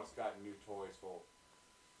 Walmart's got new toys for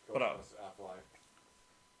What Ghostbusters Afterlife.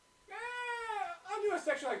 I'll do a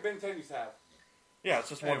section like Ben 10 used to have. Yeah, it's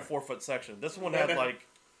just Anyway. one 4-foot section. This one had like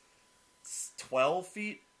 12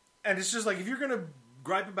 feet. And it's just like, if you're going to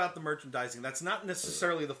gripe about the merchandising, that's not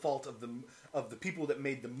necessarily the fault of the people that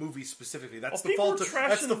made the movie specifically. That's Well, the fault. people are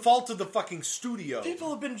That's trashing- the fault of the fucking studio.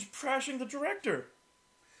 People have been trashing the director.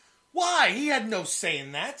 Why? He had no say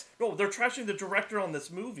in that. No, they're trashing the director on this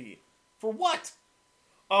movie. For what?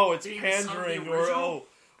 Oh, it's Being the son of the pandering, or original?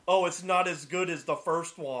 oh, it's not as good as the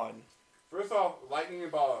first one. First off, lightning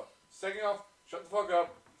and baller. Second off, shut the fuck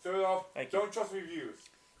up. Third off, Thank you. don't trust reviews.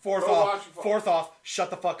 Fourth Go watch off, it. fourth off, shut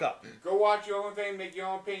the fuck up. Go watch your own thing, make your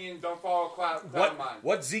own opinion, don't follow cloud mine.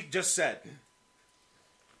 What Zeke just said.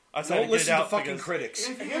 I said Don't to get listen it to out fucking because critics.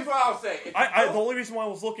 And here's what I'll say. If you the don't- only reason why I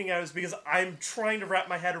was looking at it is because I'm trying to wrap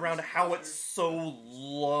my head around how it's so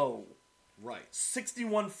low. Right.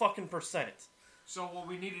 61 fucking percent. So what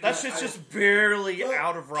we needed. That shit's just barely Well,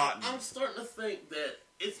 out of rotten. I'm starting to think that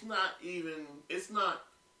it's not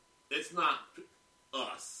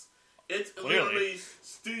us. It's Clearly. literally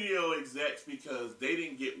studio execs because they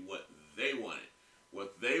didn't get what they wanted.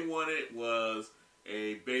 What they wanted was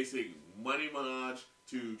a basic money montage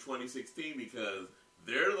to 2016 because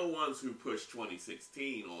they're the ones who pushed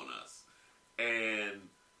 2016 on us, and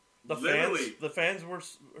The literally, fans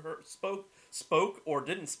spoke or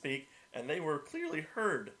didn't speak, and they were clearly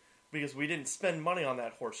heard because we didn't spend money on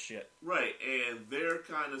that horse shit. right, and they're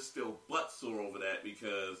kind of still butt sore over that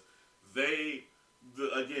because the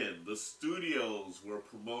studios were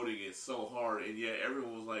promoting it so hard, and yet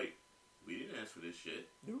everyone was like, "We didn't ask for this shit,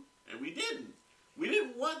 Nope. and we didn't. We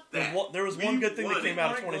didn't want that. There was We one good thing that wanted- came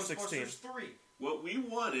out of Wanted 2016. Ghostbusters 3. What we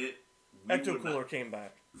wanted, we Ecto would not- Cooler came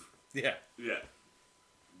back. Yeah. Yeah.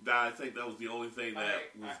 I think that was the only thing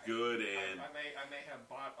that was good, and I may have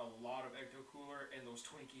bought a lot of Ecto Cooler and those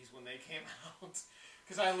Twinkies when they came out.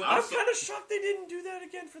 Because I I'm kind of shocked they didn't do that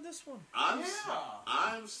again for this one. I'm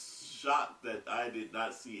shocked that I did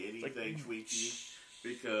not see anything Twinkies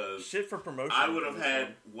because Shit for promotion. I would have for this had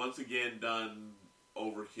one. once again done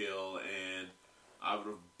overkill, and I would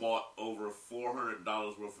have bought over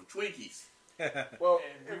 $400 worth of Twinkies. Well,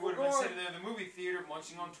 And we if would we're have been going, sitting in the movie theater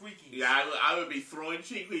munching on Twinkies. Yeah, I would be throwing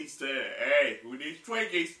Twinkies to, hey, who needs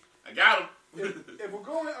Twinkies? I got them. if we're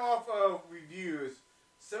going off of reviews,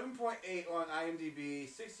 7.8 on IMDb,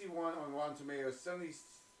 61 on Rotten Tomatoes,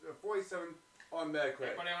 47 on Metacritic.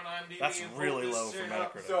 Everybody on IMDb That's and really vote low this for shit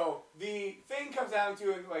up. Metacritic. So the thing comes down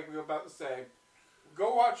to it, like we were about to say,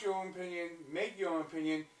 go watch your own opinion, make your own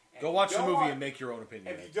opinion. And Go if watch you the don't movie want- and make your own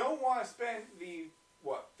opinion. If you don't want to spend the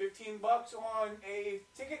 $15 on a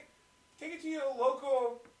ticket to your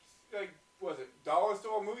local, like, was it dollar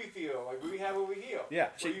store movie theater, like we have over here. Yeah,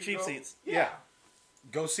 where you cheap go- seats. Yeah.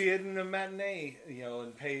 Go see it in a matinee,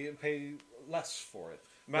 and pay less for it.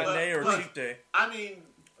 Matinee or But- cheap day. I mean,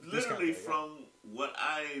 literally day, yeah. from what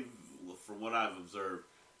I've observed,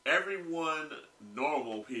 everyone,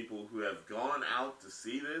 normal people who have gone out to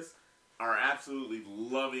see this are absolutely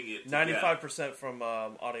loving it to death. 95% from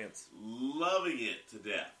audience. Loving it to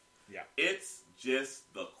death. Yeah. It's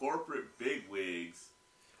just the corporate bigwigs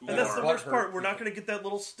who And that's the are... worst butthurt part. We're not people. going to get that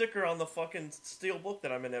little sticker on the fucking steel book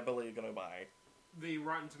that I'm inevitably going to buy. The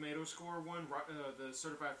Rotten Tomato score one, the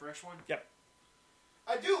certified fresh one. Yep.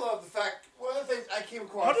 I do love the fact, one of the things I came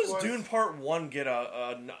across How does was, Dune Part 1 get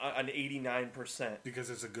an 89%? Because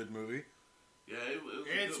it's a good movie. Yeah, it was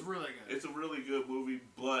It's good. really good. It's a really good movie,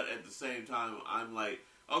 but at the same time, I'm like,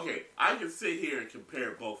 okay, I can sit here and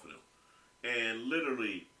compare both of them. And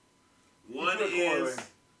literally, one Keep is recording.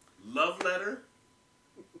 Love Letter,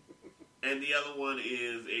 and the other one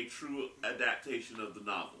is a true adaptation of the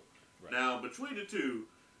novel. Right. Now, between the two,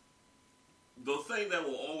 the thing that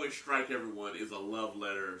will always strike everyone is a love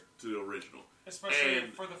letter to the original. Especially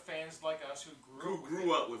And- for the fans like us who Who with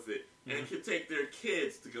grew it. up with it and can take their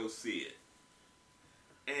kids to go see it.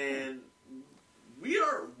 And we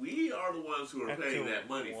are the ones who are paying that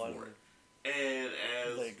money for it. And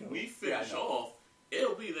There as you go. we finish off,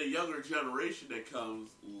 it'll be the younger generation that comes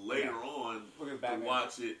later on Look at to Batman.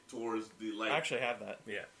 watch it towards the I actually have that.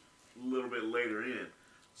 Yeah. little bit later in.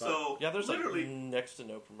 So Yeah, there's literally next to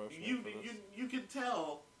no promotion you for this. you can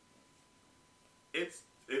tell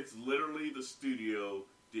it's literally the studio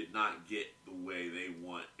did not get the way they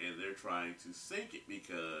want, and they're trying to sink it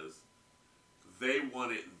because they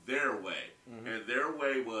want it their way, and their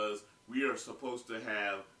way was we are supposed to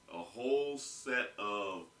have a whole set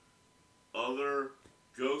of other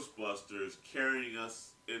Ghostbusters carrying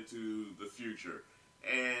us into the future,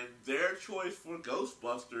 and their choice for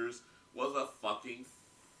Ghostbusters was a fucking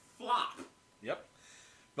flop. Yep.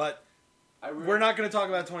 But I really, we're not going to talk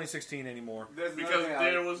about 2016 anymore. there's another Because thing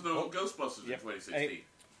there was no Oh. Ghostbusters Yep. in 2016.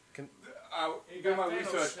 In got my Thanos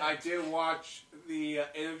research, shit. I did watch the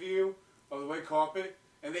interview of the Red Carpet,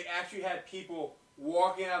 and they actually had people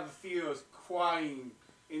walking out of the theaters crying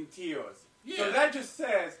in tears. Yeah. So that just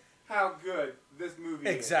says how good this movie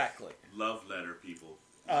is. Exactly. Love letter, people.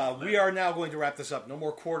 We are now going to wrap this up. No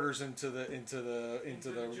more quarters into the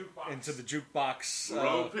jukebox. jukebox.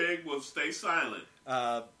 Road Pig will stay silent.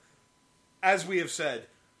 As we have said,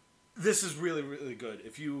 this is really, really good.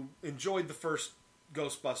 If you enjoyed the first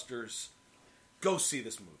Ghostbusters, go see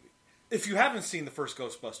this movie. If you haven't seen the first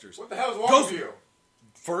Ghostbusters, What the hell's wrong Ghost- with you?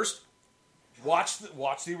 first watch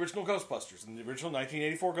the original Ghostbusters and the original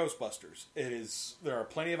 1984 Ghostbusters. There are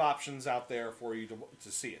plenty of options out there for you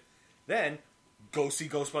to see it. Then go see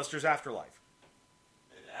Ghostbusters Afterlife.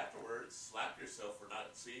 And afterwards, slap yourself for not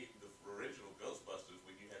seeing the original Ghostbusters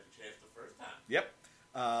when you had the chance the first time. Yep.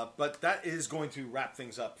 But that is going to wrap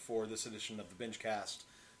things up for this edition of the Binge Cast.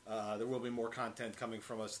 There will be more content coming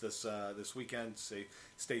from us this weekend.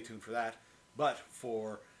 Stay tuned for that. But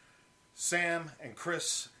for Sam and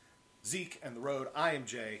Chris, Zeke and The Road, I am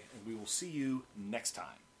Jay, and we will see you next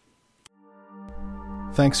time.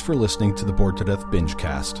 Thanks for listening to the Bored to Death Binge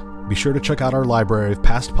Cast. Be sure to check out our library of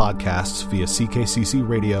past podcasts via CKCC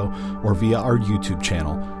Radio or via our YouTube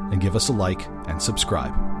channel, and give us a like and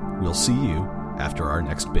subscribe. We'll see you after our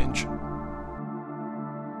next binge.